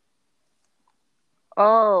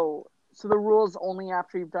 Oh, so the rule is only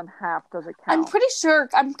after you've done half does it count? I'm pretty sure,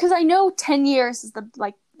 because I know 10 years is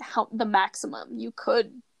the maximum you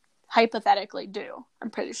could hypothetically do. I'm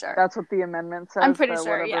pretty sure. That's what the amendment says? I'm pretty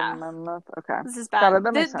sure, yeah. Amendment? Okay. This is bad.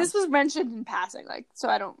 This was mentioned in passing, so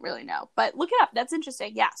I don't really know. But look it up. That's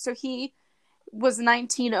interesting. Yeah, so he was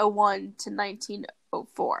 1901 to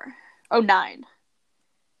 1904. 09.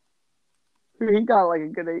 He got like a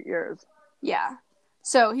good 8 years. Yeah.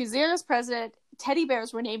 So he's the youngest president. Teddy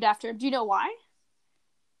bears were named after him. Do you know why?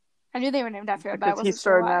 I knew they were named after him, but I wasn't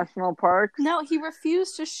sure why. He started national parks? No, he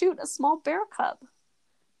refused to shoot a small bear cub.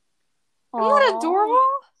 Isn't that adorable?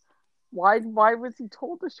 Why was he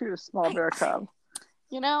told to shoot a small bear cub?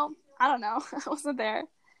 I don't know. I wasn't there.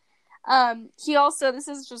 He also, this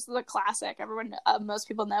is just the classic, most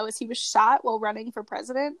people know, is he was shot while running for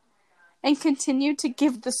president and continued to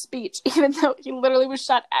give the speech, even though he literally was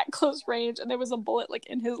shot at close range and there was a bullet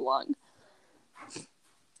in his lung.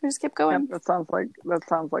 We just kept going. Yep, that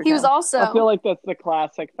sounds like he was also. I feel like that's the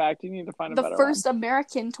classic fact. You need to find a better one. The first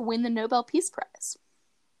American to win the Nobel Peace Prize.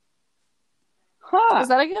 Huh. Was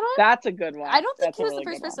that a good one? That's a good one. I don't think he was the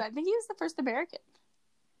first person. I think he was the first American.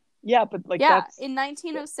 Yeah, but like Yeah, that's in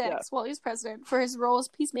 1906, yeah. while he was president, for his role as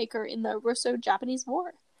peacemaker in the Russo-Japanese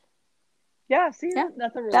War. Yeah, see, Yeah,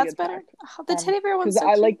 that's a really that's good better. fact. Oh, the teddy bear one's Because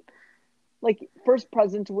so I cute. like first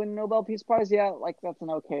president to win Nobel Peace Prize, yeah, like that's an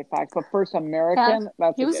okay fact. But first American,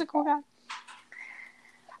 that's He a was good a cool fact. guy.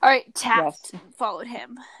 All right, Yes. Taft followed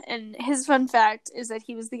him, and his fun fact is that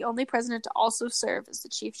he was the only president to also serve as the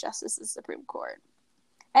Chief Justice of the Supreme Court.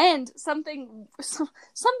 And some website,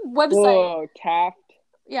 Oh, Taft.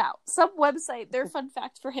 some website, their fun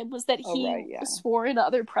fact for him was that Oh, he right, yeah. swore in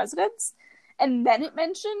other presidents, and then it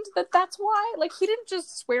mentioned that that's why. Like, he didn't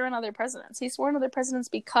just swear in other presidents. He swore in other presidents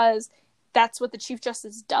because that's what the Chief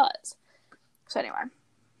Justice does. So anyway,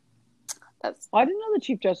 that's... I didn't know the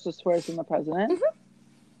Chief Justice swears in the president. Mm-hmm.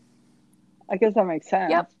 I guess that makes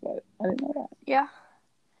sense, Yep. but I didn't know that. Yeah.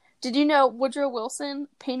 Did you know Woodrow Wilson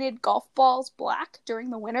painted golf balls black during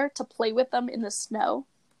the winter to play with them in the snow?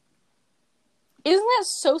 Isn't that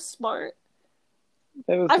so smart?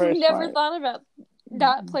 I've never thought about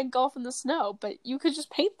not playing golf in the snow, but you could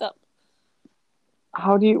just paint them.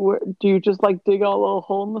 How do you just like dig a little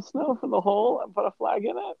hole in the snow for the hole and put a flag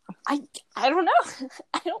in it? I don't know.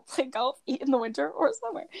 I don't play golf in the winter or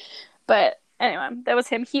summer. But anyway, that was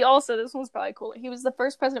him. He also, this one's probably cool. He was the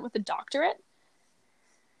first president with a doctorate.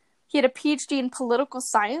 He had a PhD in political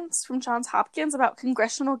science from Johns Hopkins about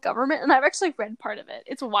congressional government, and I've actually read part of it.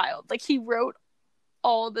 It's wild. Like, he wrote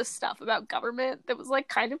all this stuff about government that was like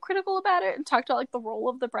kind of critical about it and talked about like the role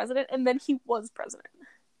of the president, and then he was president.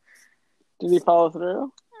 Did he follow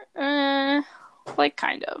through? Like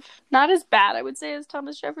kind of. Not as bad, I would say, as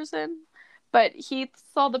Thomas Jefferson, but he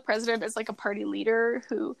saw the president as like a party leader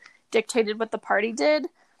who dictated what the party did.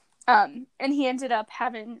 And he ended up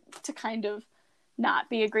having to kind of not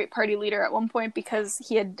be a great party leader at one point because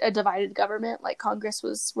he had a divided government. Like, Congress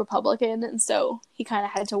was Republican, and so he kind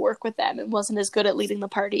of had to work with them and wasn't as good at leading the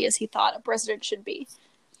party as he thought a president should be.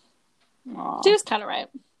 Aww. He was kind of right.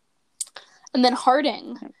 And then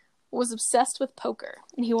Harding was obsessed with poker,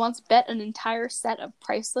 and he once bet an entire set of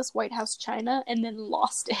priceless White House china and then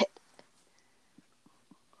lost it.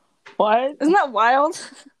 What? Isn't that wild?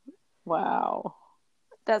 Wow.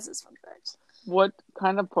 That's his fun fact. What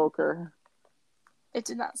kind of poker? It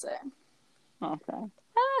did not say. Okay.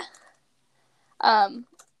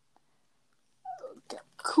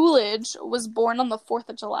 Coolidge was born on the 4th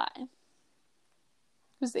of July. He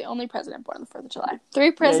was the only president born on the 4th of July.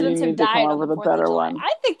 3 presidents have died on the 4th of July. One.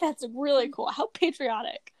 I think that's really cool. How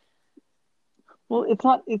patriotic. Well,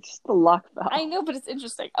 it's just the luck, though. I know, but it's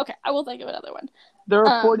interesting. Okay, I will think of another one. There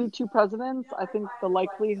are 42 presidents. I think the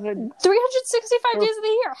likelihood... 365 days of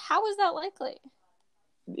the year. How is that likely?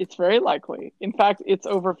 It's very likely. In fact, it's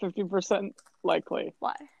over 50% likely.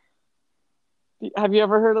 Why? Have you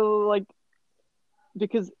ever heard of, like...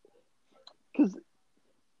 Because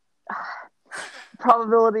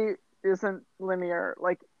probability isn't linear.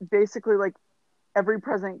 Like, basically, like, every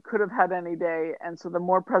president could have had any day, and so the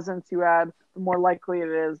more presidents you add, the more likely it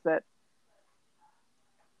is that...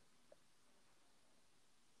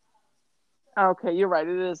 Okay, you're right.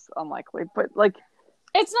 It is unlikely, but, like...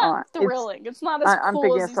 It's not thrilling. It's not as I'm cool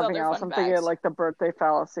thinking as of something else. I'm thinking of, like, the birthday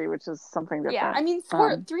fallacy, which is something different. Yeah, I mean,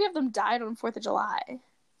 3 of them died on 4th of July.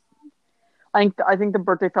 I think the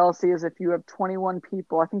birthday fallacy is if you have 21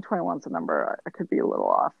 people. I think 21 is the number. I could be a little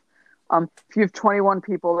off. If you have 21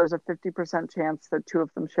 people, there's a 50% chance that 2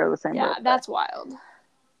 of them share the same birthday. Yeah, that's wild.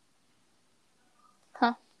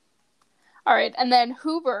 Huh. All right, and then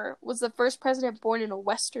Hoover was the first president born in a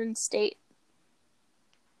Western state.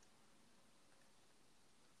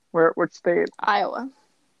 Which state? Iowa.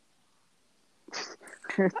 Does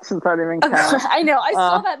that even count? I know. I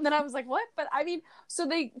saw that, and then I was like, what? But, I mean, so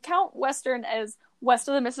they count Western as west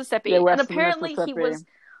of the Mississippi. Yeah, and apparently he was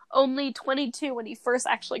only 22 when he first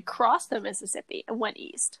actually crossed the Mississippi and went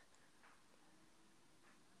east.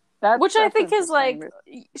 Which I think is, like,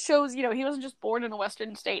 shows, you know, he wasn't just born in a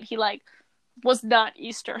Western state. He, like, was not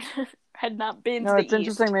Eastern. Had not been to the East. No, it's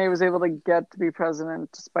interesting that he was able to get to be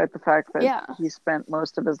president despite the fact that he spent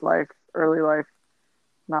most of his early life,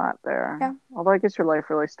 not there. Yeah. Although I guess your life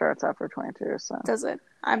really starts after 22, so. Does it?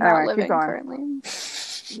 I'm not living currently.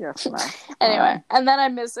 Yes, no. Anyway, and then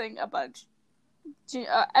I'm missing a bunch.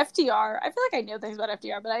 FDR. I feel like I know things about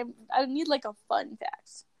FDR, but I need, like, a fun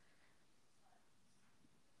fact.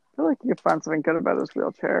 I feel like you found something good about his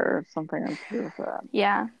wheelchair or something to do with that.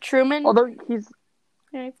 Yeah. Truman. Although he's...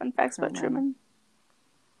 Any fun facts about Truman?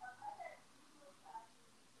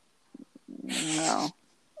 No.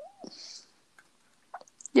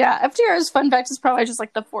 Yeah, FDR's fun fact is probably just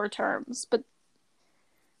like the 4 terms, but...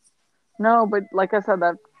 No, but like I said,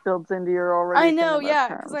 that builds into your already. I know, thing about yeah,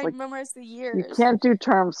 terms. because I Like, memorized the years. you can't do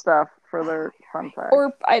term stuff for their fun facts.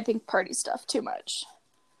 Or I think party stuff too much.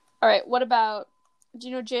 All right, what about? Do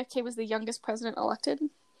you know JFK was the youngest president elected?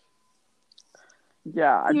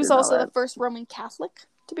 Yeah, He was also the first Roman Catholic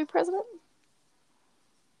to be president.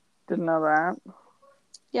 Didn't know that.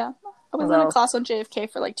 Yeah, I was in a class on JFK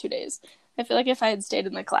for like 2 days. I feel like if I had stayed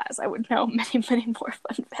in the class, I would know many, many more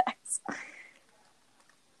fun facts.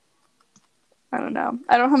 I don't know.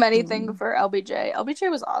 I don't have anything for LBJ. LBJ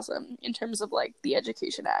was awesome in terms of like the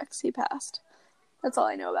education acts he passed. That's all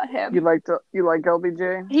I know about him. You like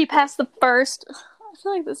LBJ? He passed the first. I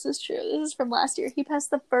feel like this is true. This is from last year. He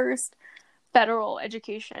passed the first federal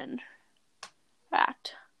education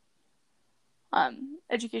act.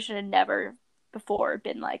 Education had never before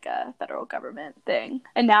been like a federal government thing,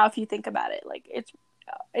 and now if you think about it, like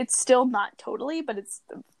it's still not totally, but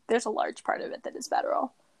there's a large part of it that is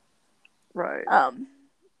federal. Right.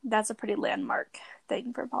 That's a pretty landmark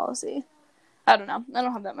thing for policy. I don't know. I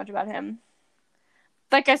don't have that much about him.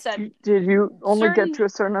 Like I said, did you only get to a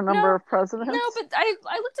certain number of presidents? No, but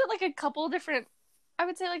I looked at like a couple different. I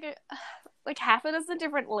would say like half a dozen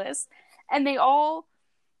different lists, and they all.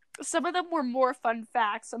 Some of them were more fun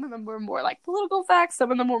facts. Some of them were more like political facts.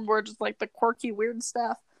 Some of them were more just like the quirky, weird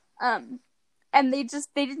stuff. And they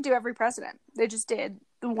didn't do every president. They just did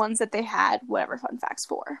the ones that they had whatever fun facts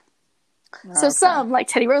for. So some, like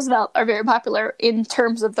Teddy Roosevelt, are very popular in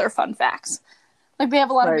terms of their fun facts. Like they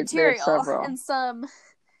have a lot of material, and some,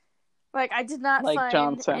 like I did not find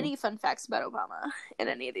Johnson. Any fun facts about Obama in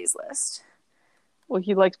any of these lists. Well,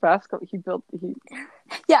 he likes basketball.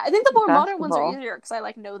 Yeah, I think the more modern ones are easier because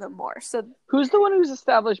I know them more. So who's the one who's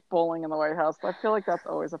established bowling in the White House? I feel like that's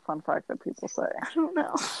always a fun fact that people say. I don't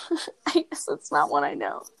know. I guess it's not one I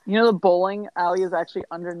know. You know, the bowling alley is actually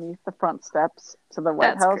underneath the front steps to the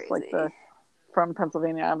White House, crazy. Like from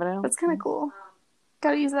Pennsylvania Avenue. That's kind of cool.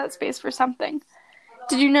 Got to use that space for something.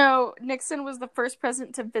 Did you know Nixon was the first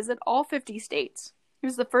president to visit all 50 states? He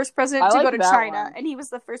was the first president to go to China, and he was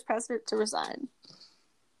the first president to resign.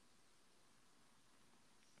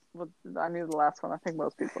 Well, I knew the last one. I think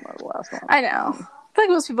most people know the last one. I know. I feel like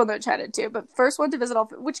most people know China too, but first one to visit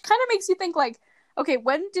all, which kind of makes you think like, okay,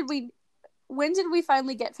 when did we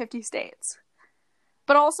finally get 50 states?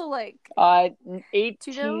 But also like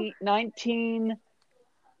 19.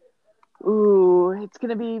 Ooh, it's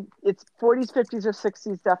 40s, 50s, or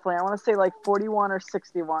 60s definitely. I want to say like 41 or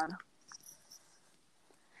 61.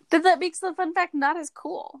 That makes the fun fact not as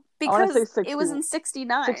cool because it was in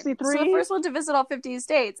 69. 63? So the first one to visit all 50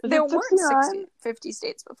 states. There weren't 50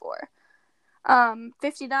 states before.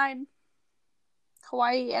 59,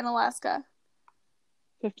 Hawaii and Alaska.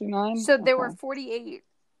 59? So there were 48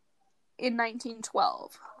 in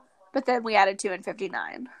 1912. But then we added 2 in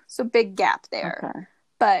 59. So big gap there. Okay.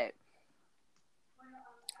 But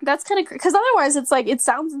that's kind of because otherwise it's like it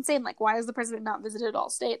sounds insane. Like, why has the president not visited all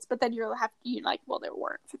states? But then you're like, well, there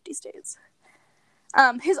weren't 50 states.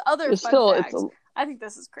 His other fun fact, I think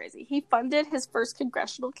this is crazy. He funded his first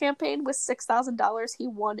congressional campaign with $6,000 he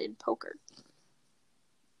won in poker.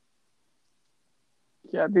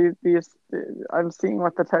 Yeah, these I'm seeing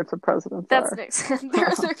what the types of presidents are. That's Nixon.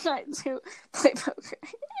 They're kinds who play poker.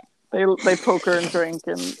 They poker and drink,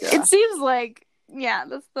 and it seems like. Yeah,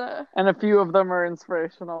 that's the... And a few of them are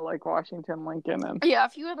inspirational, like Washington, Lincoln, and... Yeah, a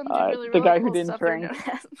few of them did really the guy cool who didn't stuff. drink.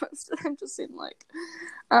 Most of them just seem like...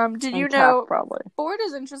 did you know... Probably. Ford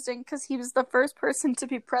is interesting because he was the first person to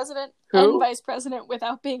be president and vice president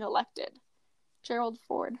without being elected. Gerald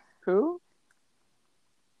Ford. Who?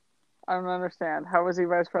 I don't understand. How was he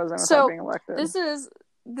vice president without being elected? This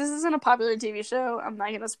isn't a popular TV show. I'm not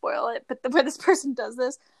going to spoil it, but the way this person does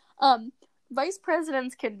this, vice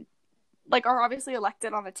presidents are obviously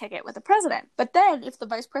elected on a ticket with the president. But then if the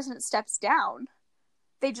vice president steps down,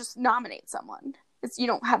 they just nominate someone. You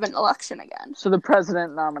don't have an election again. So the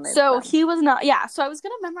president nominates them. He was not, yeah. So I was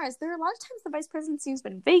going to memorize, there are a lot of times the vice presidency has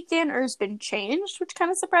been vacant or has been changed, which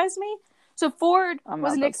kind of surprised me. So Ford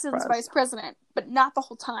was Nixon's vice president, but not the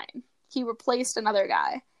whole time. He replaced another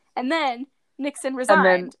guy. And then Nixon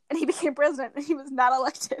resigned and he became president and he was not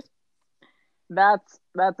elected. That's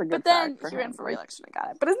a good But then fact for he him. ran for re-election and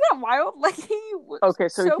got it. But isn't that wild? Like, he was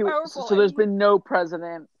so powerful. So there's been no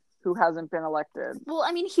president who hasn't been elected. Well,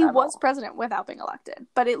 I mean, he was president without being elected.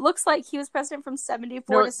 But it looks like he was president from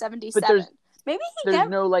 74 to 77. Maybe he maybe he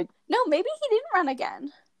didn't run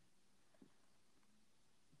again.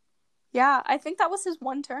 Yeah, I think that was his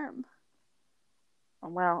one term. Oh,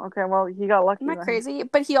 wow. Okay, well, he got lucky. Isn't that crazy?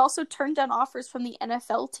 But he also turned down offers from the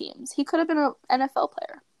NFL teams. He could have been an NFL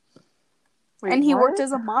player. Wait, and he worked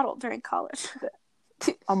as a model during college.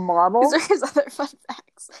 A model? These are his other fun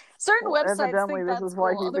facts. Certain Well, websites evidently think this that's is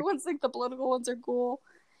why cool. he Other ones think the political ones are cool.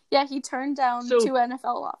 Yeah, he turned down So- 2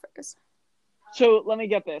 NFL offers. So let me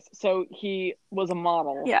get this. So he was a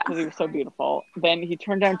model Yeah. because he was so beautiful. Then he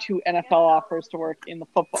turned down 2 NFL offers to work in the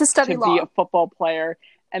football To study be law. a football player.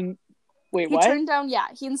 And wait, He what? turned down,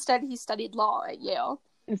 he studied law at Yale.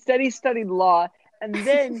 Instead, he studied law, and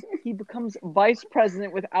then he becomes vice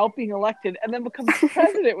president without being elected, and then becomes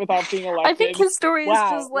president without being elected. I think his story is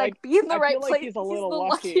Wow, just like be in the I right feel place. like he's a little the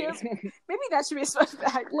lucky. luckiest. Maybe that should be his fun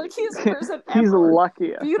fact. Luckiest person ever. He's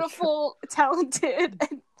lucky. Beautiful, talented,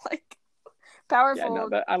 and like powerful. Yeah,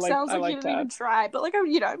 no, I Sounds like he like didn't that. even try, but like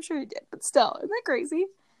I'm sure he did. But still, isn't that crazy?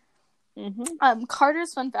 Mm-hmm.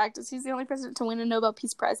 Carter's fun fact is he's the only president to win a Nobel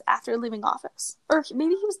Peace Prize after leaving office, or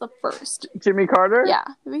maybe he was the first. Jimmy Carter? Yeah,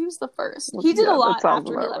 maybe he was the first. Well, He did yeah, a lot that sounds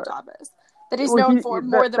after he about left right. office. That he's Well, known for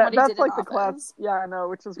more than what he that's did like in the class. office. Yeah, I know,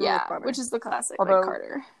 which is really funny. Which is the classic Although- like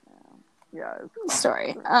Carter Yeah.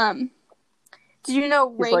 story. Did you know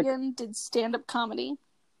He's like- Reagan did stand-up comedy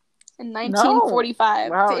in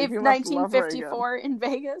 1945, Wow, you must love 1954 in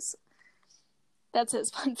Vegas? That's his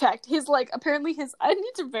fun fact. He's like, apparently I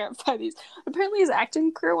need to verify these. Apparently his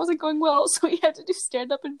acting career wasn't going well, so he had to do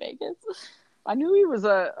stand-up in Vegas. I knew he was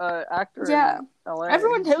a actor Yeah. in LA.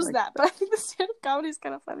 Everyone knows Like, that, but I think the stand-up comedy is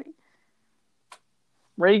kind of funny.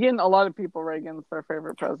 Reagan, a lot of people, Reagan's their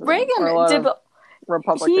favorite president. Or a Reagan lot did of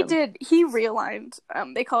Republicans. he realigned,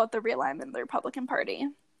 they call it the realignment of the Republican Party.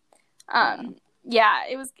 Yeah,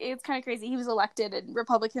 it's kind of crazy. He was elected and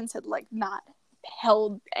Republicans had like not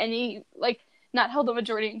held a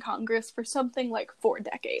majority in Congress for something like 4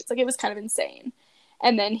 decades. Like it was kind of insane.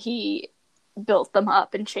 And then he built them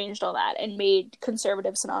up and changed all that and made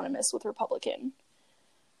conservative synonymous with Republican,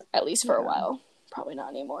 at least for a while. Probably not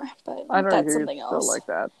anymore, but I don't that's agree something it's else. still like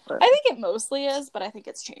that. But... I think it mostly is, but I think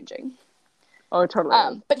it's changing. Oh, it totally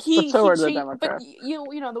is. But But so are the changed. Democrats. But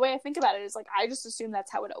you know, the way I think about it is like I just assume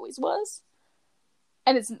that's how it always was,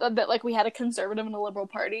 and it's that like we had a conservative and a liberal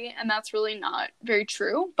party, and that's really not very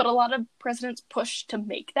true. But a lot of presidents pushed to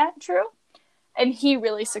make that true, and he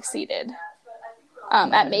really succeeded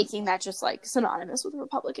at making that just like synonymous with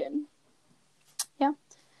Republican. Yeah.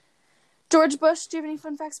 George Bush. Do you have any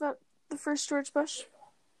fun facts about the first George Bush?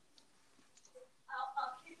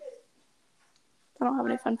 I don't have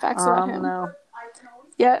any fun facts about him. No.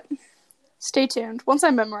 Yet. Stay tuned. Once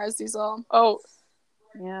I memorize these all. Oh.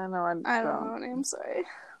 Yeah, no, I don't know any. I'm sorry.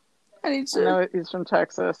 I need I to. know he's from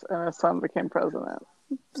Texas, and his son became president.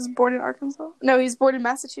 Was born in Arkansas? No, he's born in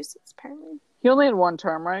Massachusetts, apparently. He only had 1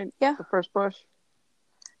 term, right? Yeah. The first Bush?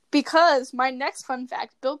 Because my next fun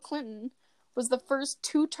fact, Bill Clinton was the first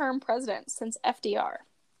 2-term president since FDR.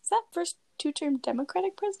 Is that first 2-term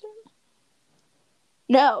Democratic president?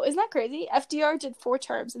 No, isn't that crazy? FDR did 4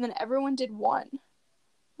 terms, and then everyone did 1.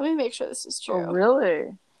 Let me make sure this is true. Oh,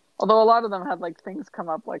 really? Although a lot of them had, like, things come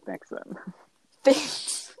up like Nixon.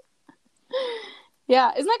 Things.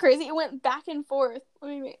 Yeah, isn't that crazy? It went back and forth.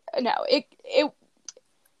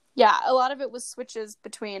 Yeah, a lot of it was switches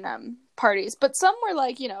between parties, but some were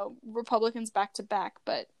like, you know, Republicans back to back.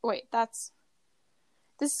 But wait, this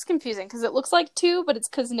is confusing because it looks like 2, but it's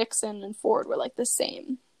because Nixon and Ford were like the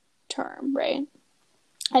same term, right?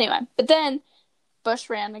 Anyway, but then Bush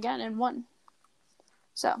ran again and won,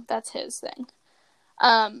 so that's his thing.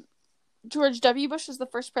 George W. Bush is the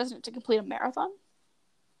first president to complete a marathon.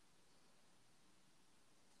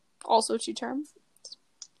 Also 2 terms.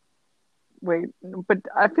 Wait, but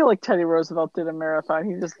I feel like Teddy Roosevelt did a marathon.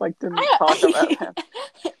 He just, like, didn't talk about him.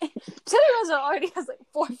 Teddy Roosevelt already has, like,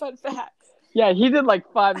 4 fun facts. Yeah, he did,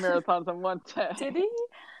 like, 5 marathons in one day. Did he?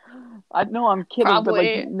 No, I'm kidding, but,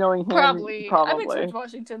 like, knowing him, probably. I bet George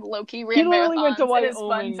Washington low-key ran He literally marathons went to in his fun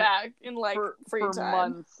Wyoming fact in, like, free for time.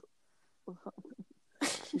 months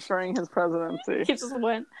during his presidency. He just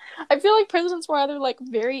went. I feel like presidents were either, like,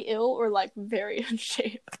 very ill or, like, very in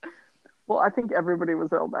shape. Well, I think everybody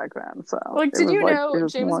was ill back then, so... Like, did you know it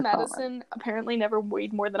was James more Madison common. apparently never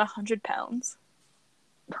weighed more than 100 pounds?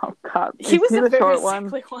 Oh, God. He was a the very short one?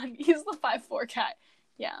 sickly one. He's the 5'4" guy.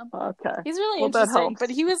 Yeah. Okay. He's really Well, that interesting, helps. but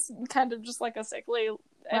he was kind of just like a sickly, and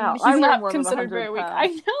Wow, he's I weigh not more than considered 100 very weak.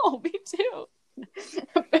 pounds. I know, me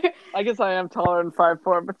too. I guess I am taller than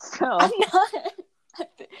 5'4", but still. I'm not.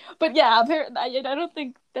 But yeah, apparently, I don't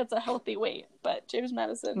think that's a healthy weight. But James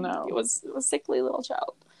Madison was a sickly little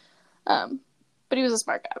child. But he was a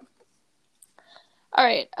smart guy. All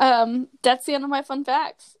right, that's the end of my fun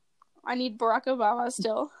facts. I need Barack Obama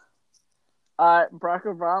still. Barack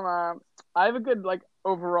Obama. I have a good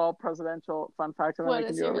overall presidential fun fact, and then I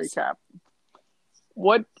can do a recap.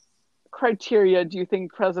 What criteria do you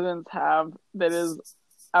think presidents have that is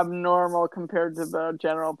abnormal compared to the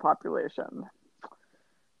general population?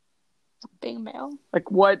 Being male.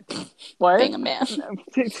 Like what? What? Being a man. I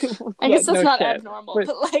Yeah, guess that's no not shit. abnormal, But,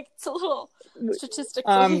 but like it's a little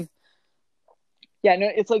statistically. Yeah, no,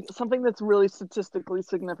 it's like something that's really statistically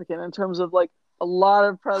significant in terms of like a lot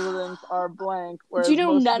of presidents are blank, whereas Do you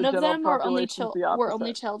know most none of the of general them are only population is the opposite. were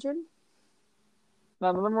only children?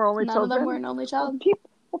 None of them were only None children. of them were an only child.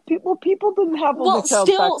 People didn't have only Well, child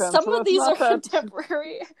back still, then. some So of that's these not are that...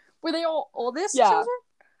 contemporary. Were they all oldest Yeah, children?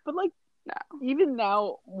 but like No. even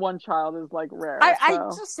now, one child is like rare.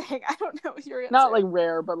 I'm just saying. I don't know your answer. Not like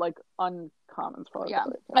rare, but like uncommon. Probably yeah,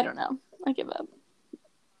 I don't know. I give up.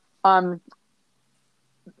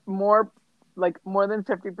 More than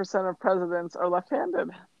 50% of presidents are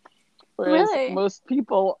left-handed. Whereas Really? most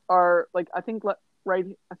people are like, I think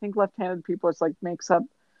left-handed people, it's like makes up,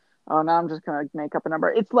 oh, now I'm just going to make up a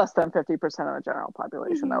number. It's less than 50% of the general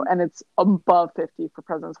population though. And it's above 50 for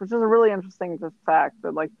presidents, which is a really interesting fact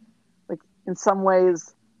that like in some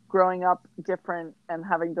ways growing up different and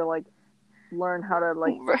having to like learn how to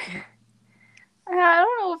like, I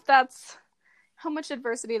don't know if that's how much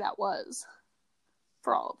adversity that was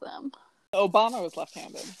for all of them. Obama was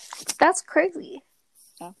left-handed. That's crazy.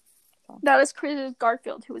 Yeah. That was crazy with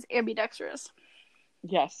Garfield, who was ambidextrous.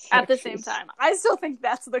 Yes. At the same time. I still think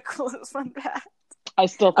that's the coolest fun fact. I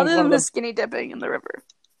still think other than the skinny dipping in the river.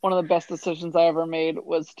 One of the best decisions I ever made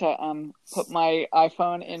was to put my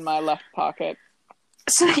iPhone in my left pocket.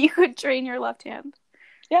 So you could train your left hand.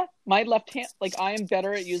 Yeah, my left hand, like I am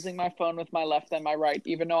better at using my phone with my left than my right,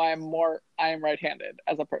 even though I am right-handed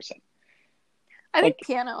as a person. I think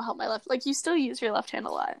piano helped my left. Like you still use your left hand a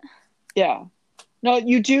lot. Yeah. No,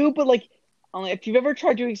 you do, but like only if you've ever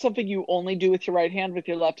tried doing something you only do with your right hand with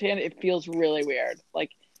your left hand, it feels really weird.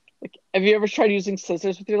 Like have you ever tried using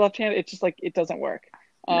scissors with your left hand? It's just like it doesn't work.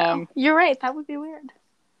 No, you're right. That would be weird.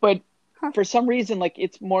 But for some reason, like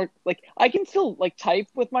it's more like I can still like type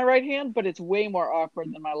with my right hand, but it's way more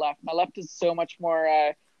awkward than my left. My left is so much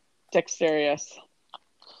more dexterous.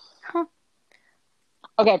 Huh.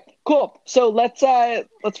 Okay, cool. So let's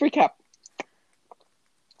recap.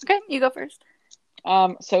 Okay, you go first.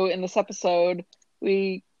 So in this episode,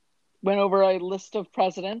 we went over a list of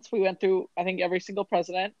presidents. We went through, I think, every single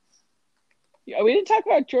president. Yeah, we didn't talk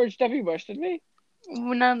about George W. Bush, did we?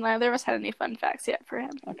 No, neither of us had any fun facts yet for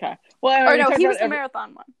him. Okay. Well, he was the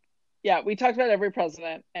marathon one. Yeah, we talked about every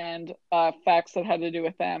president and facts that had to do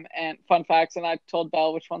with them and fun facts. And I told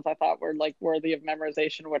Belle which ones I thought were like worthy of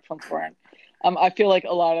memorization, which ones weren't. I feel like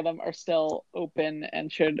a lot of them are still open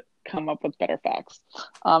and should come up with better facts,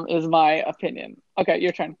 is my opinion. Okay,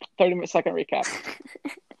 your turn. 30-second recap.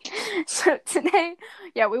 So today,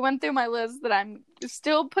 we went through my list that I'm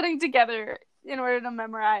still putting together in order to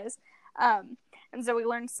memorize. And so we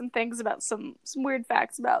learned some things about some weird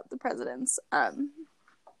facts about the presidents. I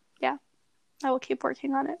will keep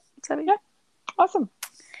working on it. Yeah, awesome.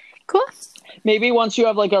 Cool. Maybe once you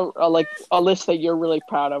have like a list that you're really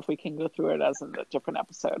proud of, we can go through it as in a different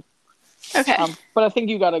episode. Okay. But I think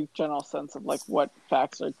you got a general sense of like what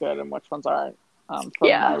facts are good and which ones aren't from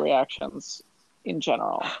my reactions in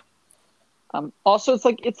general. Also,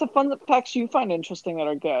 it's the fun facts you find interesting that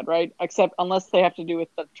are good, right? Except unless they have to do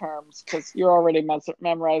with the terms, because you're already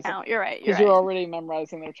memorizing. Oh, you're right. Because you're already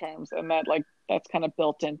memorizing their terms, and that's kind of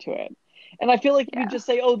built into it. And I feel like if you just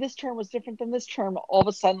say, "Oh, this term was different than this term," all of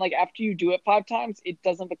a sudden, like after you do it 5 times, it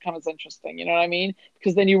doesn't become as interesting. You know what I mean?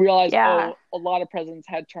 Because then you realize, oh, a lot of presidents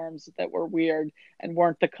had terms that were weird and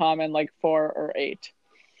weren't the common like 4 or 8.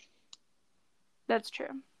 That's true.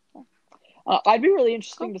 I'd be really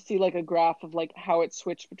interesting to see like a graph of like how it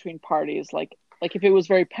switched between parties, like if it was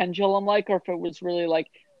very pendulum-like, or if it was really like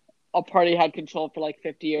a party had control for like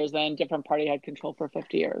 50 years, then a different party had control for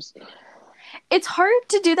 50 years. It's hard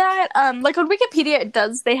to do that. Like on Wikipedia,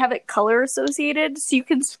 they have it color associated, so you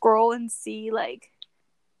can scroll and see like,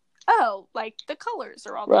 oh, like the colors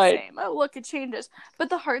are all the same. Oh, look, it changes. But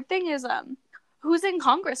the hard thing is, who's in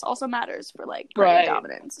Congress also matters for like party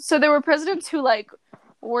dominance. So there were presidents who like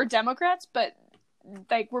were Democrats, but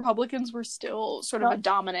like Republicans were still sort of a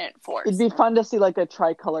dominant force. It'd be fun to see like a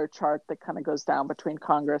tricolor chart that kind of goes down between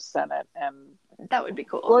Congress, Senate, and that would be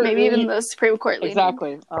cool. Or maybe even the Supreme Court leaning.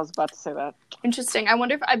 Exactly. I was about to say that. Interesting.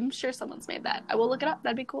 I'm sure someone's made that. I will look it up.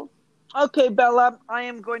 That'd be cool. Okay, Bella, I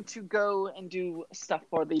am going to go and do stuff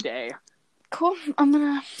for the day. Cool. I'm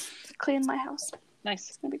gonna clean my house. Nice.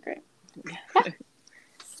 It's gonna be great.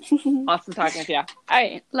 Awesome talking with you. All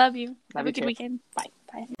right. Love you. Love Have you a good too. weekend. Bye.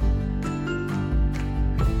 Bye.